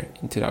last year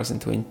in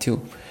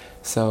 2022.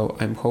 So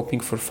I'm hoping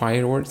for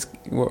fireworks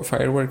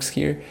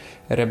here.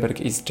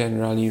 Reberg is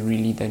generally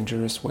really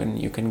dangerous when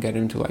you can get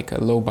into like a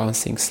low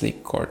bouncing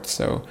slick court,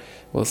 so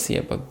we'll see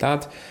about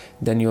that.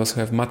 Then you also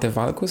have Mate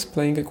Valkus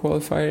playing a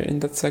qualifier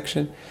in that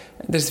section.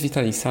 There's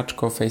Vitaly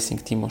Sachko facing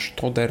Timo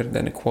Stoder,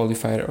 then a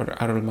qualifier or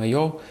Arol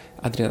Mayo.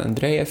 Adrian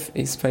Andreev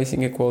is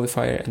facing a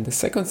qualifier, and the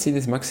second seed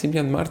is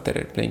Maximilian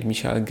Marterer playing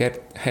Michael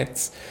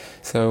Hertz.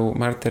 So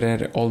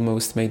Marterer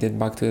almost made it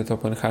back to the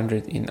top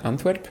 100 in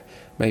Antwerp.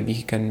 Maybe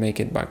he can make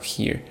it back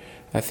here.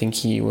 I think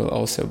he will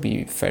also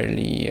be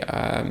fairly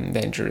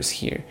dangerous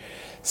here.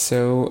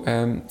 So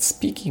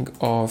speaking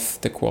of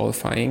the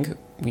qualifying,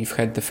 we've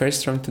had the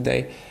first round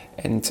today,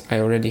 and I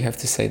already have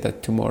to say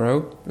that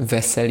tomorrow,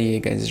 Vesely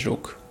against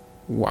Zhuk.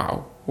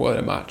 Wow, what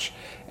a match.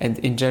 And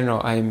in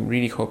general, I'm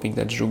really hoping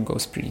that Zhuk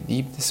goes pretty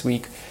deep this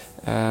week.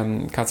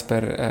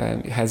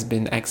 Kacper has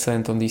been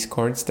excellent on these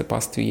courts the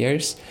past 2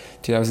 years.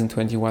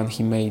 2021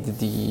 he made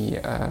the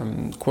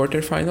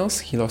quarterfinals.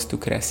 He lost to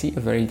Cressy, a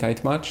very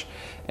tight match.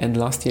 And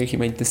last year he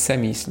made the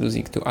semis,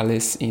 losing to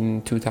Alice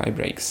in 2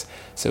 tiebreaks.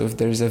 So if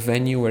there's a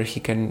venue where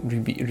he can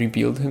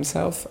rebuild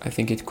himself, I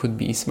think it could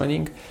be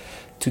Ismaning.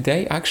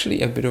 Today,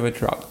 actually, a bit of a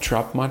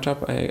trap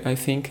matchup, I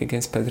think,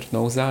 against Petr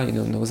Noza. You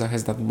know, Noza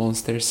has that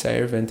monster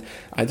serve, and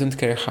I don't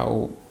care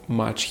how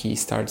much he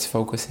starts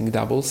focusing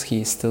doubles.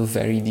 He is still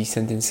very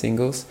decent in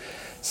singles.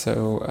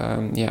 So,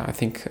 I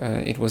think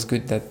it was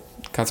good that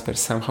Kacper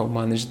somehow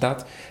managed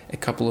that. A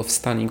couple of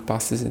stunning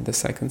passes in the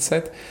second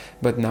set.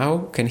 But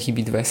now, can he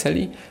beat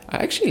Vesely? I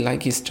actually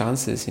like his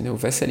chances. You know,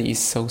 Vesely is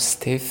so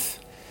stiff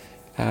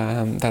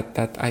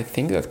that I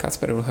think that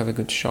Kacper will have a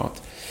good shot.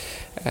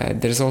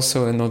 There's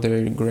also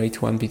another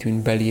great one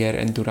between Bellier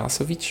and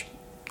Durasovic.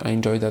 I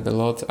enjoy that a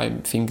lot. I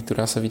think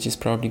Durasovic is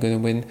probably going to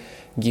win,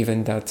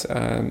 given that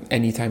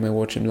anytime I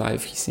watch him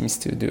live, he seems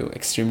to do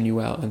extremely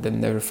well and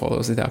then never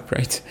follows it up,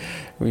 right?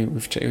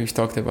 We've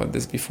talked about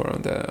this before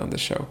on the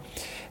show.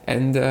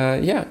 And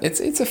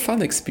it's a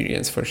fun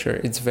experience for sure.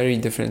 It's very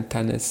different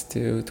tennis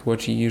to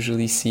what you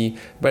usually see,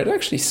 but it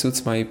actually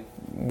suits my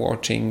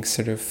watching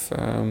sort of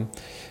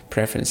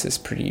preferences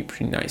pretty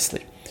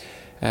nicely.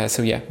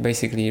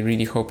 Basically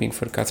really hoping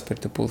for Kacper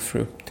to pull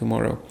through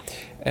tomorrow.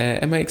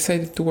 Am I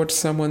excited to watch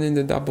someone in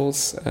the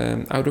doubles?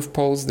 Out of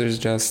Poles, there's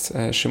just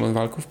Szymon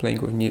Walków playing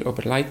with Neil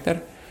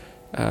Oberleitner.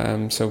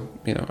 I'm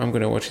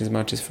going to watch his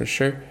matches for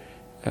sure.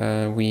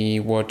 We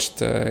watched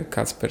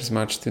Kacper's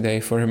match today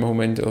for a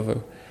moment,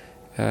 although,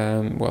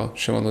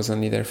 Szymon was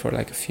only there for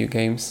like a few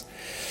games.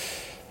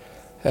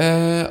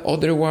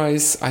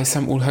 Otherwise,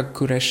 Aysam Ulhak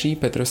Qureshi,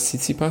 Petros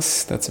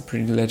Tsitsipas, that's a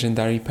pretty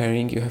legendary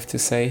pairing, you have to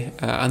say.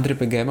 Andre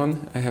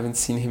Begeman, I haven't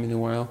seen him in a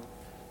while.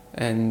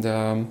 And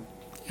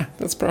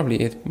that's probably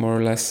it, more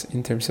or less,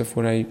 in terms of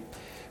what I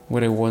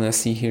want to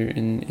see here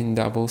in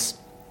doubles.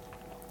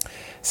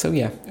 So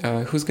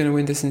who's going to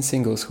win this in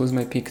singles? Who's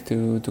my pick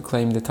to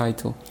claim the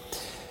title?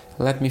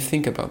 Let me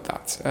think about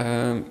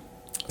that.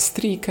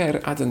 Striker,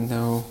 I don't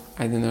know.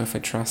 I don't know if I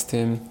trust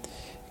him.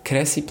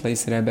 Cressy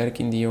plays Reberg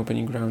in the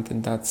opening round,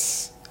 and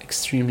that's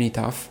extremely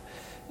tough.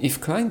 If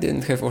Klein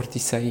didn't have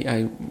Ortisei,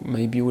 I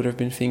maybe would have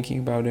been thinking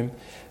about him.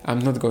 I'm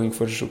not going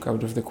for Żuk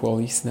out of the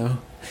qualies now.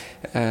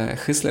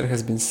 Hüsler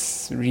has been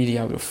really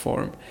out of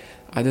form.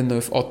 I don't know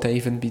if Otte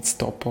even beats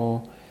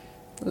Topo.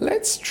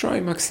 Let's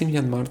try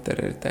Maximilian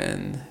Marterer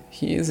then.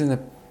 He is in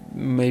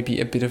maybe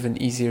a bit of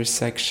an easier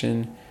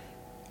section.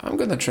 I'm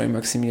gonna try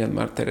Maximilian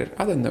Marterer.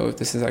 I don't know if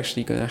this is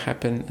actually gonna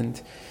happen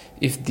and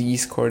if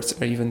these courts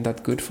are even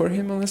that good for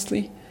him,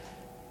 honestly.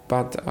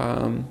 But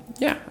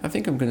yeah, I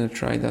think I'm gonna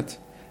try that.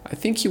 I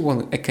think he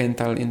won a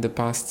Kental in the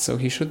past, so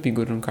he should be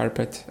good on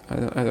carpet.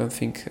 I don't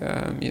think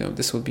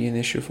this will be an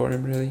issue for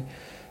him really.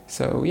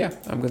 So yeah,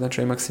 I'm gonna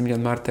try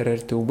Maximilian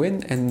Marterer to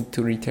win and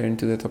to return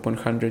to the top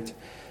 100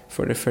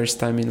 for the first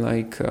time in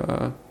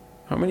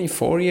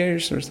 4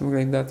 years or something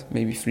like that,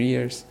 maybe 3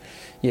 years.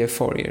 Yeah,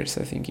 4 years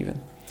I think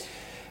even.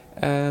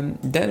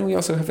 Then we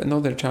also have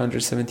another Challenger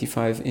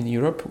 75 in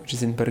Europe, which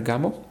is in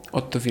Bergamo.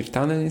 Otto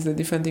Virtanen is the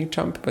defending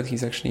champ, but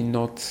he's actually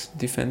not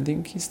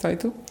defending his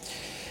title.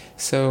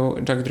 So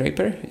Jack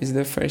Draper is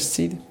the first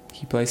seed.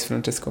 He plays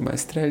Francesco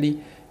Maestrelli,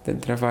 then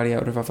Travaria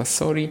or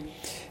Vavassori.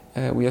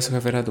 We also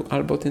have Radu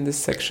Albot in this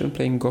section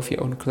playing Goffie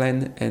on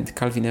Glen and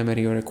Calvin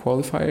Emery or a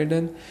qualifier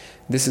then.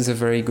 This is a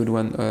very good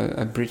one,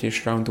 a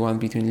British round one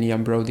between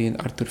Liam Brody and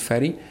Arthur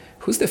Ferry.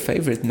 Who's the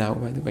favorite now,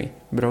 by the way?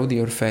 Brody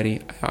or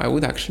Ferry? I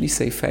would actually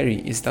say Ferry.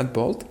 Is that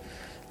bold?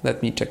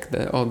 Let me check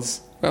the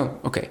odds. Well,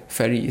 okay,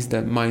 Ferry is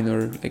the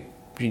minor,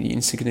 really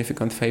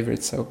insignificant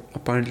favorite, so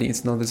apparently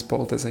it's not as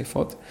bold as I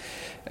thought.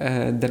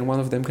 Then one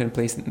of them can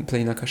play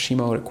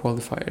Nakashima or a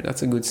qualifier.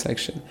 That's a good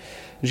section.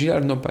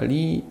 Gilles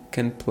Nopali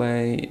can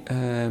play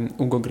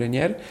Hugo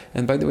Grenier.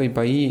 And by the way,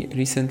 Bailly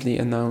recently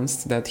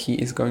announced that he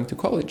is going to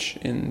college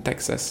in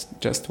Texas,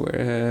 just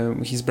where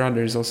his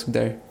brother is also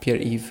there,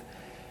 Pierre-Yves.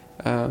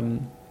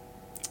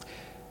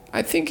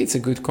 I think it's a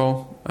good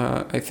call.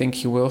 I think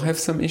he will have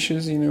some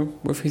issues,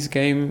 with his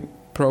game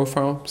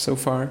profile so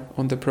far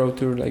on the Pro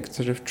Tour,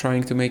 sort of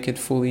trying to make it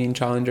fully in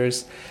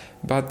challengers.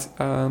 But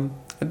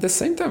at the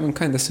same time, I'm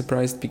kind of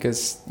surprised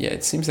because,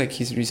 it seems like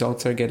his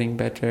results are getting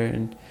better.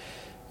 And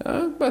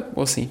but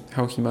we'll see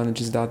how he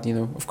manages that.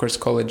 Of course,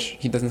 college,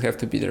 he doesn't have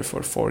to be there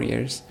for 4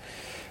 years.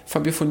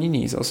 Fabio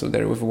Fognini is also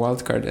there with a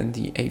wildcard and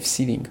the 8th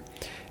seeding.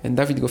 And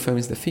David Goffin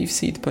is the 5th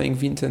seed, playing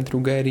Vincent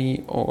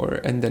Ruggeri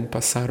and then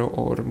Passaro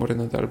or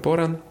Moreno de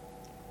Alboran.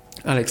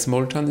 Alex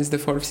Molchan is the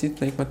 4th seed,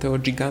 playing Matteo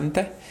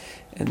Gigante,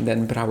 and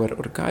then Brauer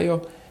or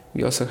Gaio.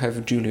 We also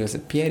have Giulio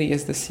Zeppieri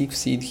as the 6th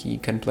seed. He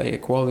can play a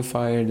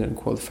qualifier, then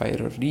qualifier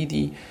or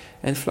Ridi.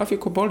 And Flavio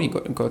Coboli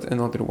got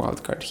another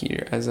wildcard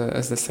here as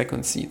the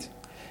 2nd seed.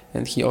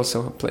 And he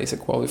also plays a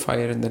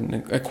qualifier and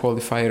then a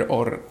qualifier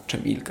or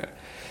Cemilka.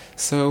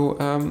 So,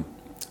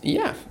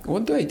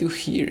 what do I do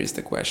here is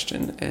the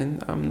question,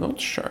 and I'm not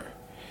sure.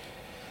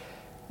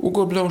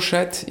 Hugo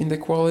Blanchet in the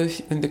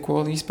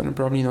qualies, but I'm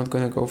probably not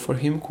going to go for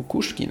him.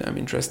 Kukushkin, I'm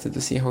interested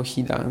to see how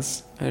he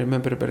does. I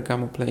remember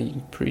Bergamo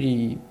playing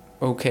pretty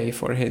okay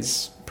for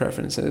his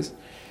preferences.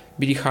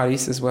 Billy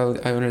Harris as well,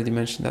 I already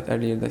mentioned that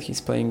earlier, that he's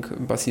playing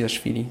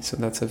Basilashvili, so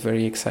that's a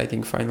very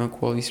exciting final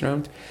qualies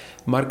round.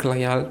 Marc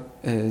Layal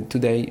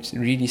today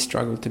really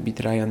struggled to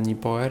beat Ryan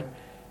Niepoer.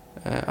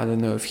 I don't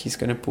know if he's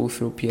going to pull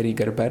through Pierre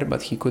Gerber,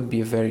 but he could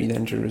be a very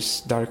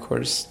dangerous dark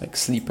horse,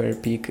 sleeper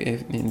pick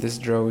in this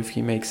draw if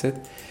he makes it.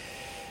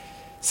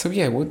 So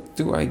what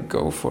do I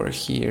go for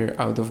here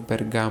out of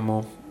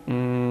Bergamo?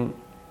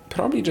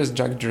 Probably just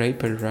Jack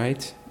Draper,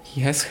 right?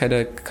 He has had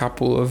a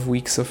couple of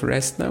weeks of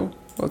rest now.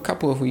 Well, a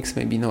couple of weeks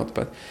maybe not,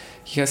 but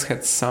he has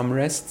had some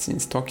rest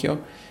since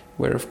Tokyo,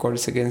 where of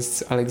course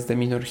against Alex de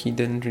Minaur he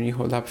didn't really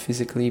hold up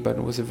physically, but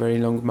it was a very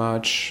long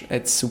match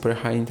at super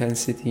high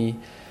intensity.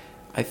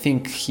 I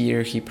think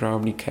here he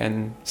probably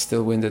can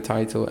still win the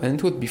title, and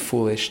it would be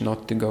foolish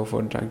not to go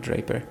for Jack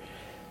Draper.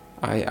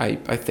 I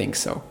think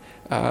so.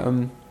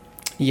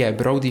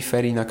 Brody,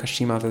 Ferry,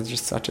 Nakashima, that's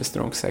just such a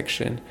strong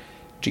section.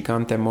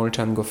 Gigante,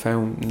 Molchan,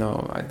 Goffin,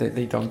 no,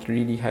 they don't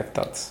really have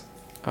that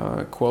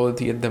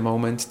quality at the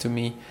moment to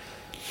me.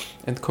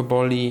 And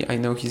Coboli, I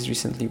know he's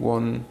recently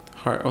won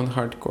on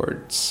hard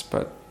courts,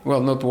 but,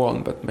 well, not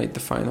won, but made the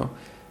final.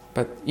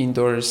 But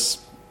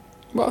indoors,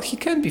 well, he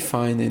can be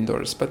fine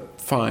indoors, but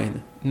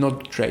fine,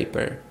 not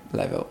Draper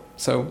level.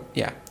 So,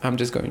 I'm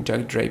just going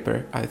Jack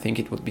Draper. I think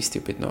it would be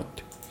stupid not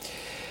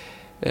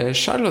to.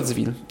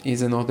 Charlottesville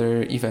is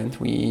another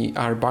event. We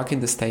are back in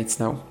the States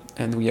now,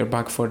 and we are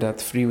back for that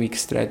 3-week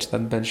stretch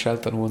that Ben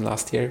Shelton won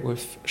last year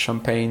with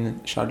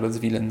Champaign,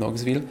 Charlottesville, and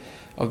Knoxville.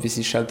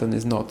 Obviously, Shelton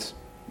is not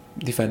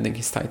defending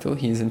his title.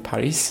 He is in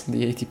Paris,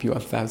 the ATP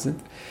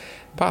 1000.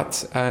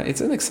 But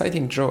it's an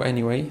exciting draw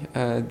anyway.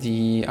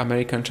 The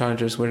American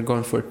challengers were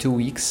gone for 2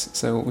 weeks,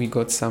 so we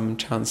got some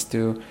chance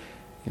to,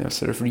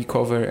 sort of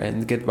recover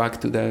and get back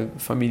to the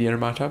familiar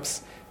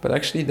matchups. But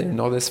actually, they're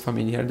not as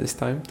familiar this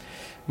time.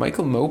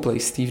 Michael Moe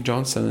plays Steve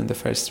Johnson in the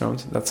first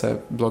round. That's a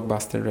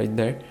blockbuster right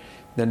there.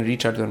 then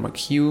Richard or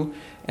McHugh,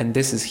 and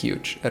this is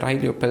huge.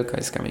 Riley Opelka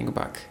is coming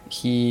back.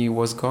 He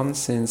was gone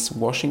since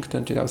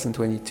Washington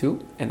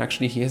 2022, and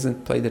actually he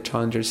hasn't played the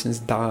Challenger since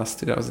Dallas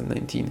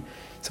 2019,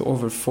 so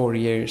over 4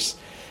 years.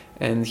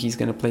 And he's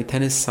going to play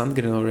Tennis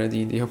Sandgren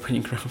already in the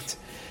opening round.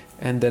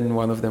 And then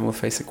one of them will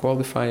face a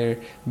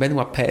qualifier.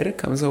 Benoit Paire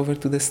comes over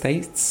to the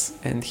States,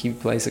 and he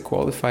plays a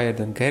qualifier,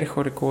 then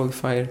Gerhor a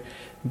qualifier.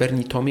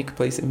 Bernie Tomic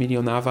plays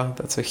Emilio Nava,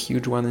 that's a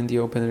huge one in the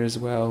opener as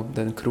well.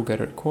 Then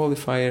Kruger a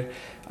qualifier.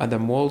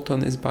 Adam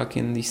Walton is back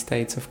in the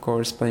States, of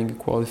course, playing a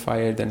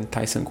qualifier. Then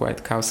Tyson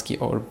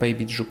Kwiatkowski or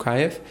Baby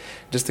Zhukaev.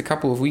 Just a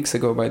couple of weeks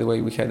ago, by the way,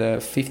 we had a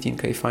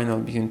 15K final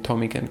between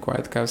Tomic and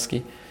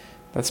Kwiatkowski.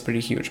 That's pretty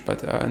huge,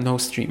 but no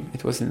stream.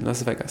 It was in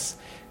Las Vegas.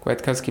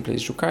 Kwiatkowski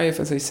plays Zhukaev,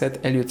 as I said.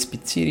 Elliot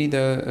Spitziri,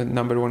 the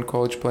number one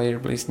college player,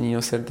 plays Nino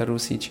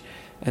Serdarusic.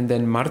 And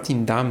then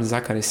Martin Dam,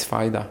 Zachary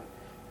Svajda.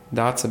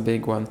 That's a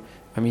big one.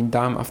 I mean,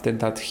 Dam after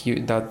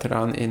that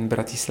run in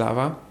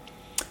Bratislava.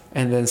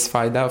 And then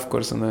Svajda, of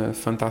course, on a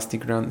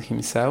fantastic run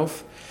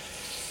himself.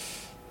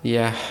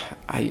 Yeah,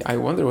 I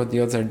wonder what the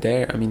odds are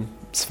there. I mean,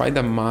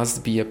 Svajda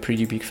must be a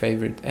pretty big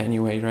favorite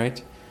anyway,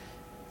 right?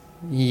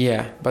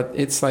 Yeah, but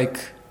it's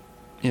like,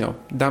 you know,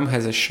 Dam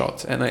has a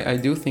shot, and I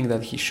do think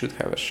that he should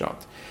have a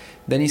shot.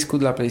 Denis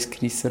Kudla plays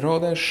Chris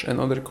Rodeš,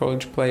 another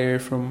college player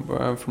from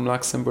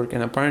Luxembourg,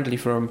 and apparently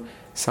from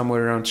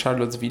somewhere around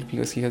Charlottesville,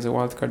 because he has a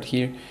wildcard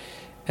here.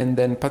 And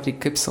then Patrick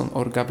Kipson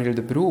or Gabriel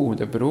De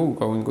Bruyne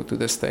going to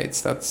the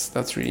States.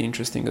 That's really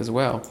interesting as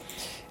well.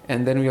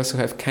 And then we also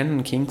have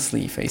Cannon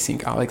Kingsley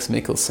facing Alex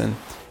Michelsen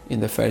in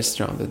the first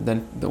round, and then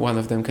one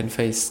of them can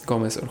face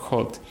Gomez or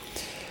Holt.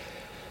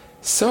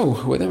 So,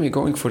 what am I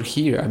going for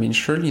here? I mean,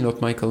 surely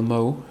not Michael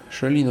Moe,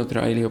 surely not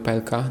Riley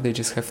Opelka. They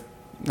just have,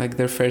 like,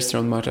 their first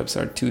round matchups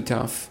are too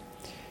tough.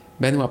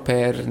 Benoit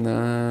Paire,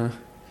 nah.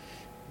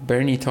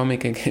 Bernie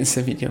Tomic against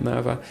Emilio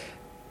Nava.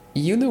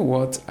 You know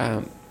what?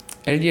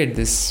 Earlier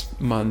this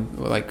month,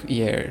 like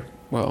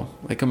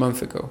a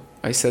month ago,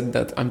 I said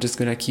that I'm just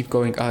gonna keep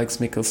going Alex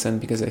Michelsen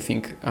because I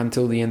think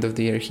until the end of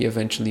the year he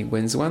eventually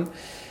wins one.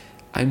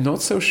 I'm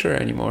not so sure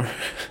anymore.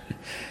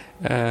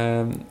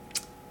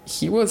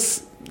 He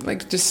was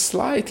like just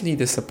slightly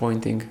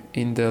disappointing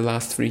in the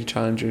last 3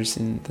 challengers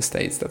in the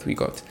States that we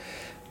got,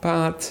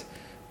 but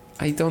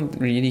I don't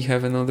really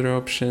have another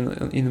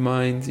option in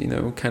mind. You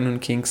know, Cannon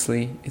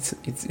Kingsley,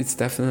 it's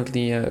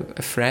definitely a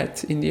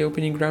threat in the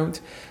opening round.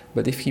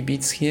 But if he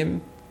beats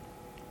him,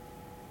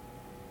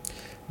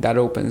 that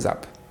opens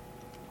up.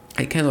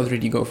 I cannot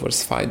really go for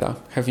Svajda.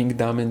 Having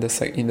Dam in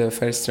the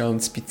first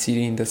round,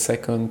 Spitziri in the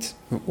second,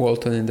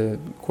 Walton in the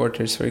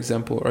quarters, for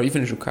example, or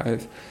even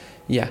Zhukaev.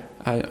 Yeah,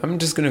 I'm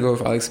just going to go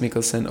with Alex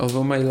Michelsen.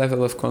 Although my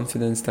level of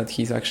confidence that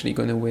he's actually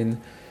going to win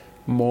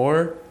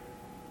more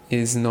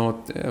is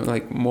not,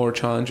 more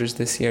challengers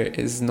this year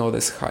is not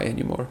as high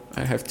anymore.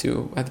 I have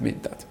to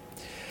admit that.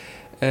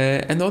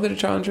 Another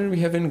challenger we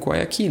have in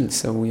Guayaquil,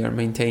 so we are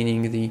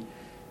maintaining the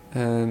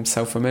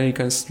South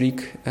American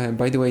streak.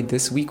 By the way,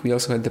 this week we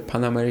also had the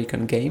Pan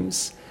American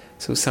Games,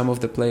 so some of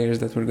the players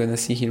that we're going to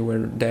see here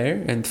were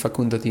there, and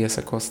Facundo Diaz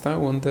Acosta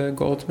won the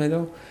gold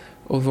medal,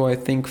 although I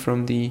think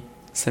from the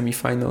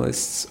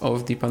semi-finalists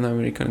of the Pan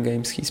American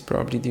Games he's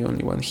probably the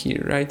only one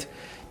here, right?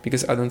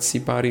 Because I don't see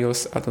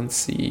Barrios, I don't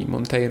see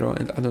Monteiro,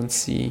 and I don't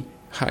see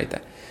Haide.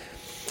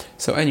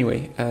 So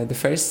anyway, the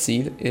first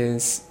seed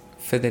is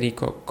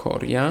Federico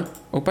Coria.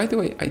 Oh, by the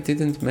way, I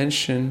didn't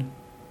mention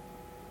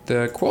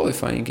the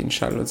qualifying in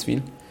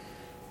Charlottesville.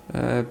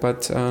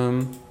 But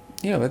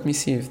let me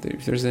see if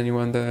there's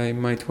anyone that I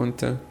might want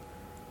to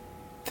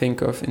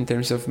think of in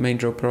terms of main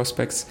draw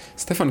prospects.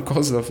 Stefan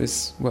Kozlov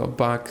is,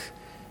 back.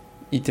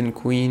 Ethan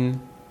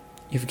Quinn,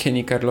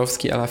 Evgeny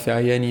Karlovsky,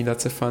 Alafia Ayeni,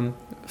 that's a fun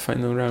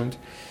final round.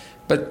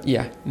 But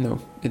yeah, no,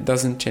 it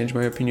doesn't change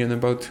my opinion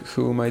about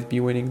who might be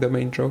winning the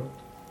main draw.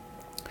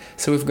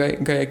 So with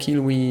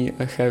Guayaquil, we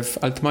have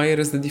Altmaier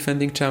as the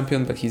defending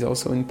champion, but he's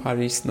also in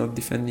Paris, not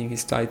defending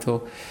his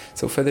title.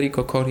 So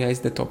Federico Coria is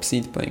the top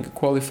seed, playing a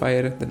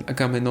qualifier. Then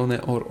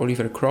Agamenone or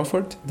Oliver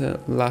Crawford, the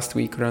last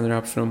week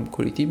runner-up from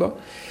Curitiba.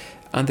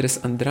 Andres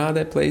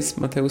Andrade plays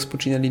Mateus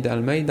Puccinelli de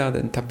Almeida,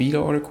 then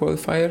Tabilo or a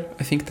qualifier.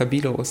 I think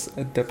Tabilo was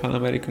at the Pan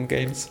American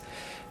Games.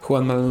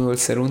 Juan Manuel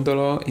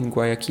Cerundolo in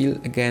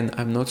Guayaquil. Again,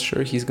 I'm not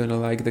sure he's going to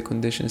like the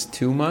conditions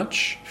too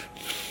much,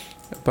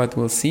 but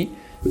we'll see.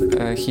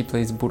 He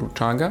plays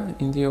Buruchaga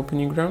in the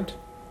opening round.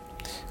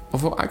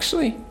 Although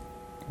actually,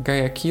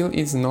 Guayaquil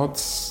is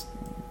not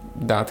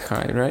that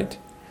high, right?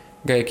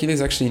 Guayaquil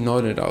is actually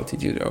not at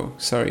altitude though,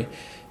 sorry.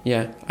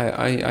 Yeah,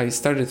 I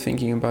started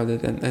thinking about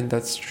it and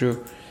that's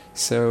true.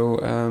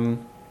 So,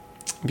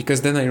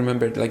 because then I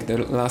remembered like the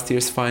last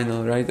year's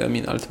final, right? I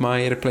mean,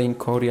 Altmaier playing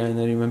Coria, and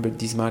I remembered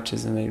these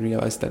matches and I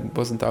realized that it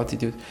wasn't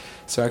altitude.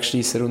 So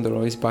actually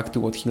Cerundolo is back to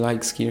what he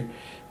likes here.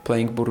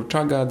 Playing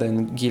Buruchaga,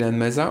 then Guilen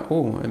Meza.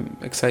 Oh, I'm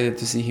excited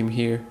to see him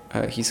here.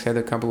 He's had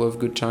a couple of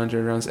good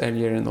challenger runs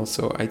earlier, and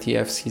also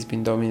ITFs he's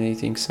been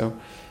dominating, so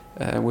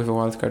with a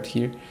wildcard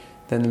here.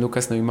 Then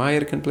Lucas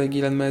Neumeier can play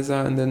Guilen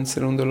Meza, and then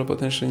Cerundolo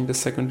potentially in the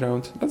second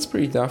round. That's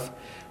pretty tough.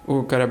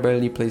 Ugo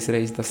Carabelli plays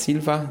Reis da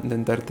Silva,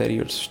 then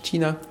Darterior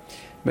Szczecina.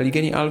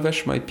 Meligeni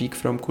Alves, my pick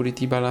from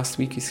Curitiba last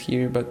week, is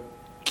here, but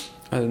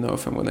I don't know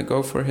if I'm going to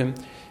go for him.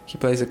 He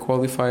plays a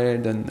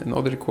qualifier, then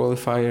another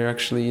qualifier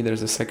actually.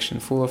 There's a section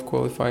full of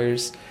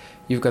qualifiers.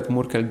 You've got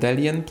Murkel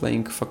Delian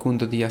playing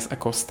Facundo Diaz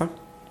Acosta.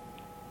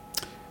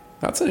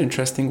 That's an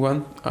interesting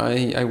one.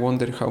 I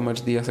wonder how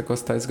much Diaz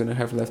Acosta is going to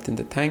have left in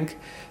the tank.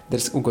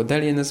 There's Ugo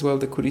Delian as well,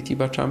 the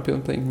Curitiba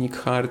champion, playing Nick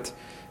Hart.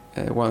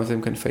 One of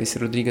them can face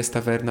Rodriguez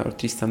Taverna or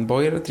Tristan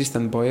Boyer.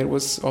 Tristan Boyer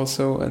was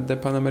also at the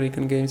Pan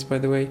American Games, by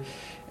the way.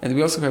 And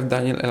we also have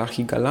Daniel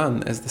Elahi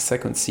Galan as the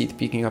second seed,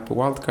 picking up a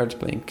wildcard,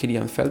 playing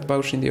Kilian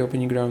Feldbausch in the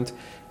opening round.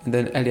 And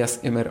then Elias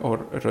Immer or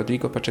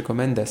Rodrigo Pacheco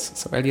Mendes.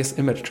 So Elias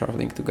Immer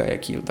traveling to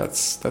Guayaquil.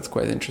 That's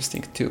quite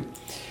interesting too.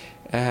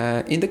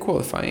 In the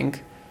qualifying,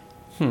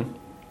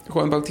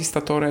 Juan Bautista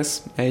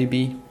Torres,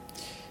 maybe.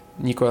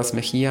 Nicolas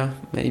Mejia,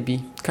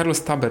 maybe.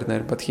 Carlos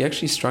Taberner, but he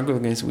actually struggled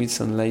against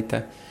Wilson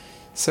Leite.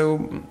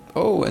 So,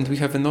 and we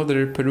have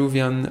another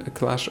Peruvian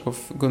clash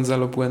of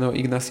Gonzalo Bueno,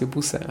 Ignacio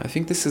Buse. I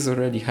think this has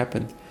already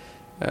happened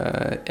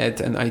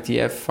at an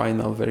ITF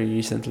final very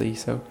recently.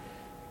 So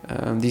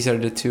these are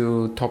the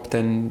two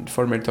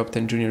former top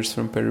 10 juniors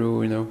from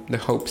Peru, the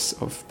hopes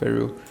of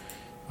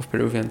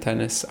Peruvian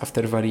tennis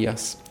after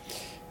Varias.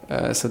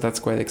 So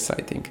that's quite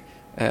exciting.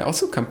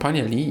 Also,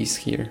 Campagna Lee is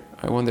here.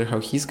 I wonder how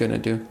he's gonna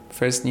do.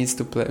 First needs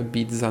to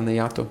beat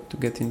Zaneyato to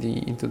get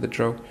into the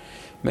draw.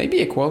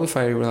 Maybe a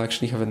qualifier will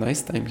actually have a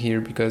nice time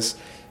here because,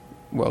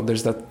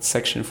 there's that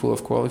section full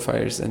of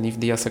qualifiers, and if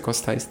Diaz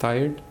Acosta is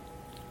tired,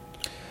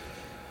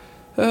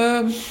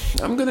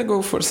 I'm gonna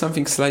go for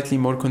something slightly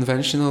more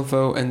conventional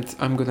though, and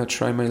I'm gonna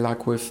try my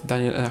luck with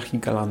Daniel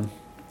Elahi Galan.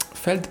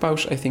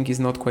 Feldbausch I think is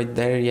not quite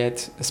there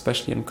yet,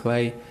 especially on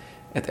clay.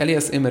 At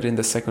Elias Immer in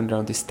the second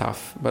round is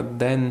tough, but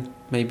then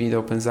maybe it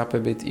opens up a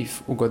bit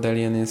if Ugo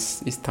Delian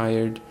is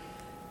tired.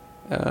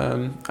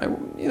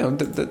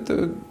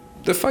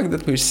 The fact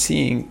that we're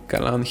seeing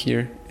Galan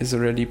here is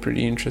already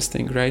pretty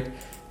interesting, right?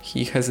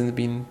 He hasn't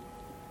been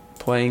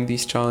playing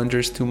these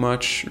challengers too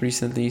much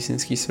recently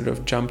since he sort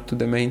of jumped to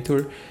the main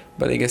tour,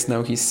 but I guess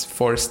now he's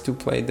forced to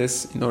play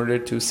this in order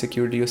to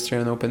secure the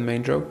Australian Open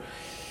main draw.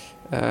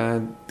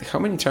 How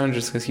many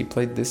challengers has he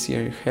played this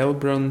year?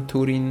 Heilbronn,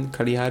 Turin,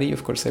 Cagliari.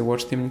 Of course, I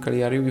watched him in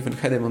Cagliari. We even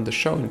had him on the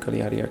show in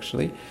Cagliari,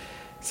 actually.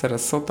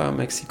 Sarasota,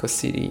 Mexico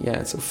City.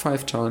 Yeah, so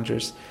 5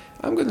 challengers.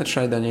 I'm going to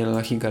try Daniel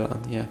Elahi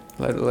Galan. Yeah,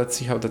 let's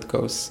see how that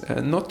goes.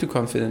 Not too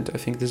confident. I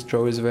think this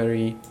draw is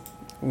very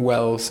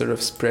well sort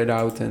of spread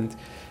out and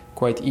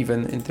quite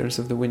even in terms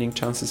of the winning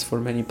chances for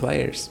many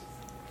players.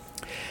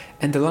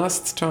 And the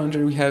last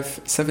challenger we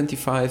have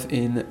 75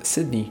 in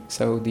Sydney.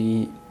 So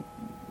the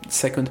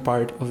second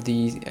part of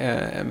the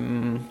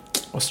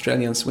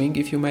Australian swing,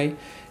 if you may.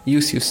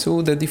 Yusu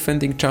Su, the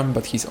defending champ,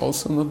 but he's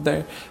also not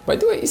there. By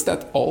the way, is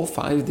that all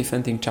 5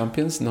 defending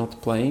champions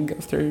not playing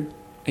after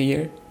a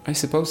year? I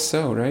suppose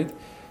so, right?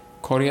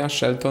 Coria,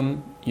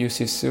 Shelton,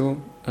 Yusu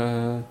Su,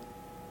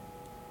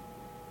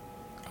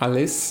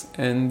 Alice,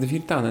 and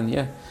Virtanen,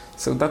 yeah.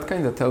 So that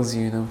kind of tells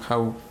you,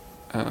 how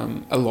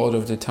a lot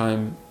of the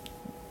time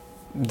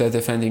the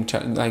defending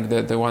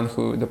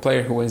the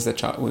player who wins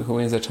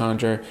the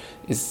challenger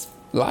is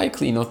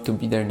likely not to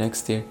be there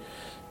next year.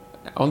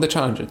 On the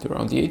challenger tour,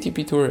 on the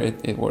ATP tour,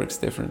 it works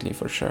differently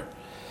for sure.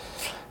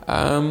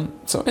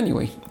 So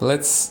anyway,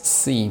 let's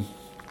see.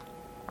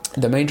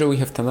 The main draw, we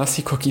have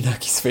Thanasi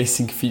Kokinakis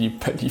facing Philippe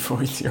Pelifo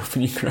in the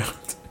opening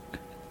round.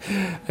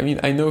 I mean,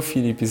 I know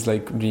Philippe is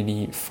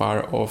really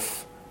far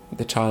off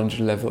the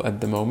challenger level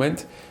at the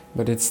moment,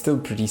 but it's still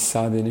pretty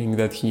saddening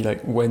that he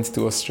went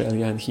to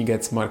Australia and he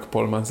gets Mark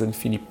Polmans and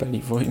Philippe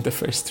Pelifo in the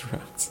first 2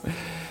 rounds.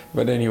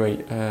 But anyway,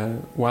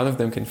 one of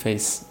them can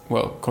face,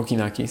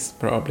 Kokinakis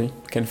probably,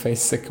 can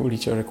face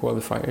Sekulic or a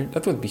qualifier.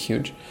 That would be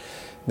huge.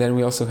 Then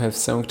we also have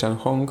Seung-Chan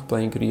Hong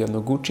playing Ryo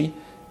Noguchi,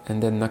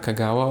 and then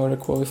Nakagawa or a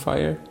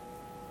qualifier.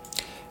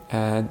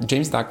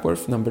 James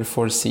Duckworth, number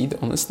 4 seed,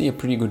 honestly a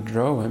pretty good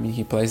draw. I mean,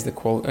 he plays a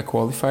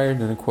qualifier,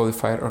 then a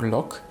qualifier or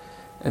lock,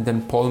 and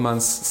then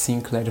Polmans,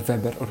 Sinclair,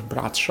 Weber or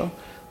Bradshaw.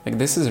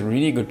 This is a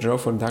really good draw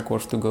for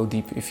Duckworth to go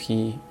deep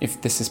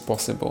if this is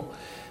possible.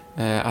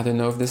 I don't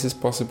know if this is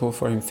possible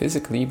for him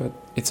physically, but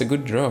it's a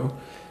good draw.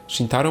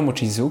 Shintaro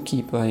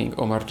Mochizuki playing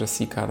Omar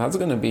Jessica, that's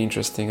going to be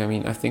interesting. I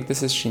mean, I think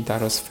this is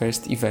Shintaro's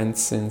first event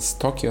since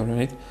Tokyo,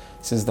 right?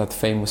 Since that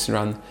famous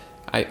run.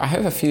 I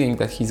have a feeling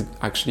that he's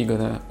actually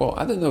gonna,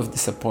 I don't know if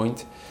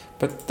disappoint,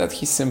 but that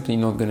he's simply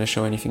not gonna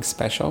show anything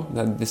special,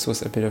 that this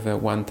was a bit of a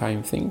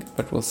one-time thing,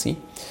 but we'll see.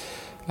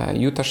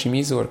 Yuta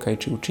Shimizu or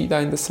Kaiichi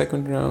Uchida in the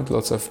second round,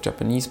 lots of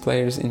Japanese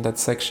players in that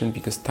section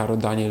because Taro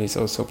Daniel is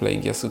also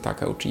playing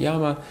Yasutaka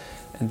Uchiyama,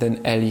 and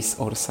then Ellis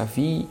or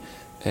Savi.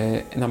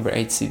 Number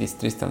 8 seed is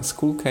Tristan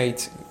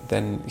Skulkate,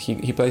 then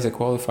he plays a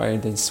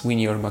qualifier, then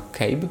Sweeney or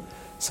McCabe,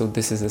 so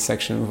this is a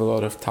section with a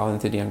lot of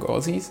talented young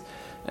Aussies.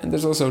 And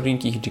there's also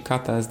Rinki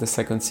Hijikata as the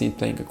second seed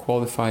playing a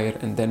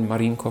qualifier, and then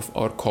Marinkov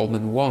or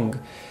Coleman Wong.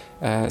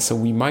 So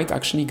we might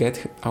actually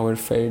get our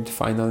third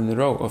final in a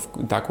row of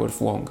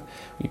Duckworth-Wong.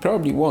 We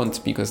probably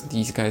won't, because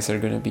these guys are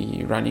going to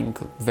be running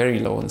very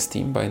low on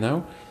steam by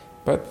now.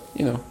 But,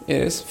 you know, it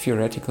is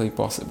theoretically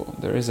possible.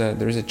 There is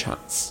a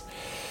chance.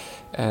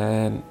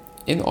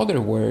 In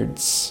other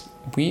words,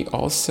 we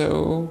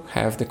also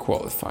have the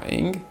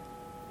qualifying.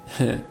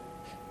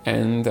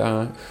 And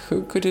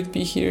who could it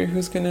be here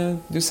who's going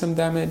to do some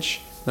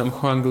damage? Nam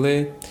Hoang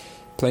Li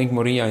playing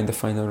Moria in the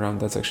final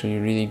round. That's actually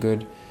really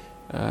good.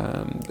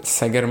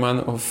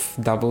 Segerman of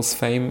doubles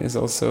fame is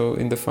also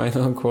in the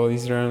final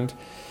qualies round.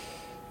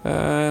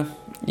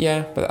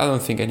 Yeah, but I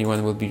don't think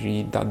anyone will be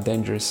really that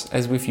dangerous.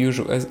 As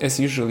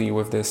usually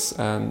with this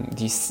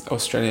these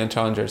Australian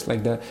challengers,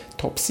 like the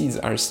top seeds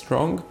are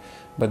strong,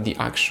 but the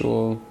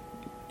actual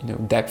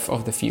depth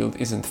of the field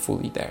isn't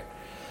fully there.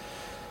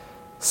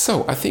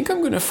 So I think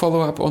I'm gonna follow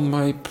up on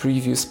my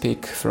previous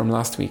pick from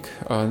last week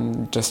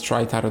and just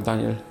try Taro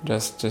Daniel.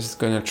 Just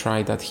gonna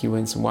try that he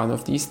wins one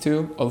of these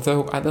two.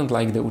 Although I don't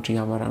like the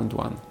Uchiyama round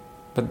 1,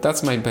 but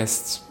that's my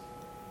best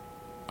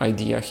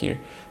idea here.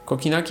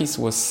 Kokinakis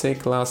was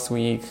sick last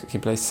week. He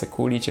plays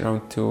Sekulic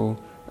round 2.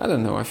 I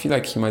don't know. I feel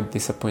like he might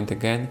disappoint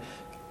again.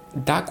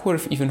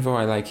 Duckworth, even though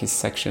I like his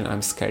section,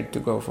 I'm scared to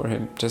go for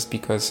him just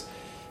because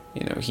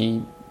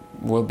he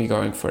will be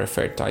going for a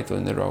third title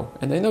in a row.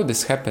 And I know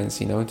this happens,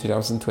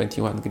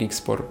 2021 Greek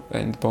Sport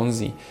and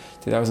Bonzi,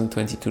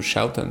 2022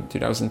 Shelton,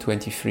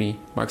 2023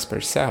 Max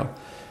Purcell.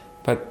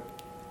 But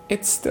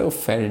it's still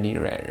fairly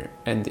rare.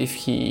 And if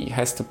he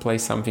has to play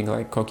something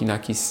like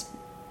Kokinakis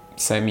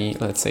semi,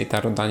 let's say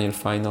Taro Daniel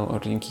final, or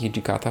Rinki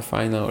Hijikata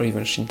final, or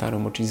even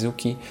Shintaro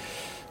Mochizuki,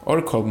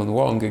 or Coleman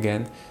Wong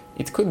again,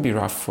 it could be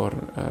rough for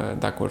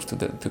Duckworth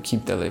to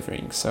keep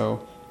delivering.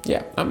 So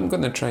yeah, I'm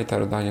gonna try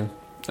Taro Daniel.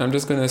 I'm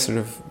just gonna sort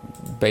of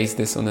base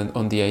this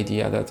on the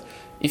idea that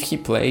if he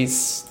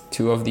plays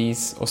two of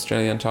these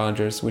Australian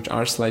challengers, which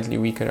are slightly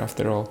weaker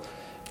after all,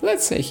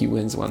 let's say he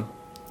wins one.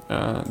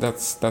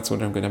 That's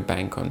what I'm gonna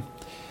bank on.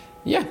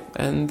 Yeah,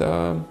 and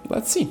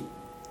let's see.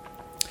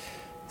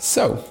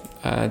 So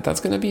that's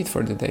gonna be it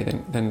for the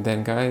day.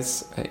 Then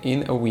guys,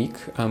 in a week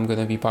I'm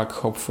gonna be back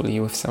hopefully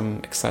with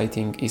some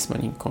exciting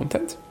Ismaning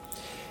content.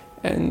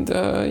 And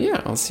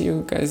yeah, I'll see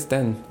you guys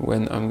then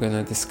when I'm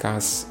gonna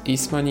discuss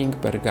Ismaning,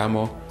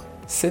 Bergamo,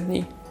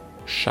 Sydney,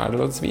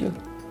 Charlottesville,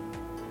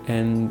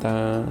 and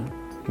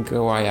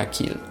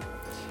Guayaquil.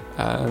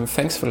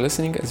 Thanks for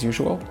listening as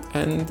usual,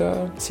 and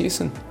see you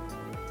soon.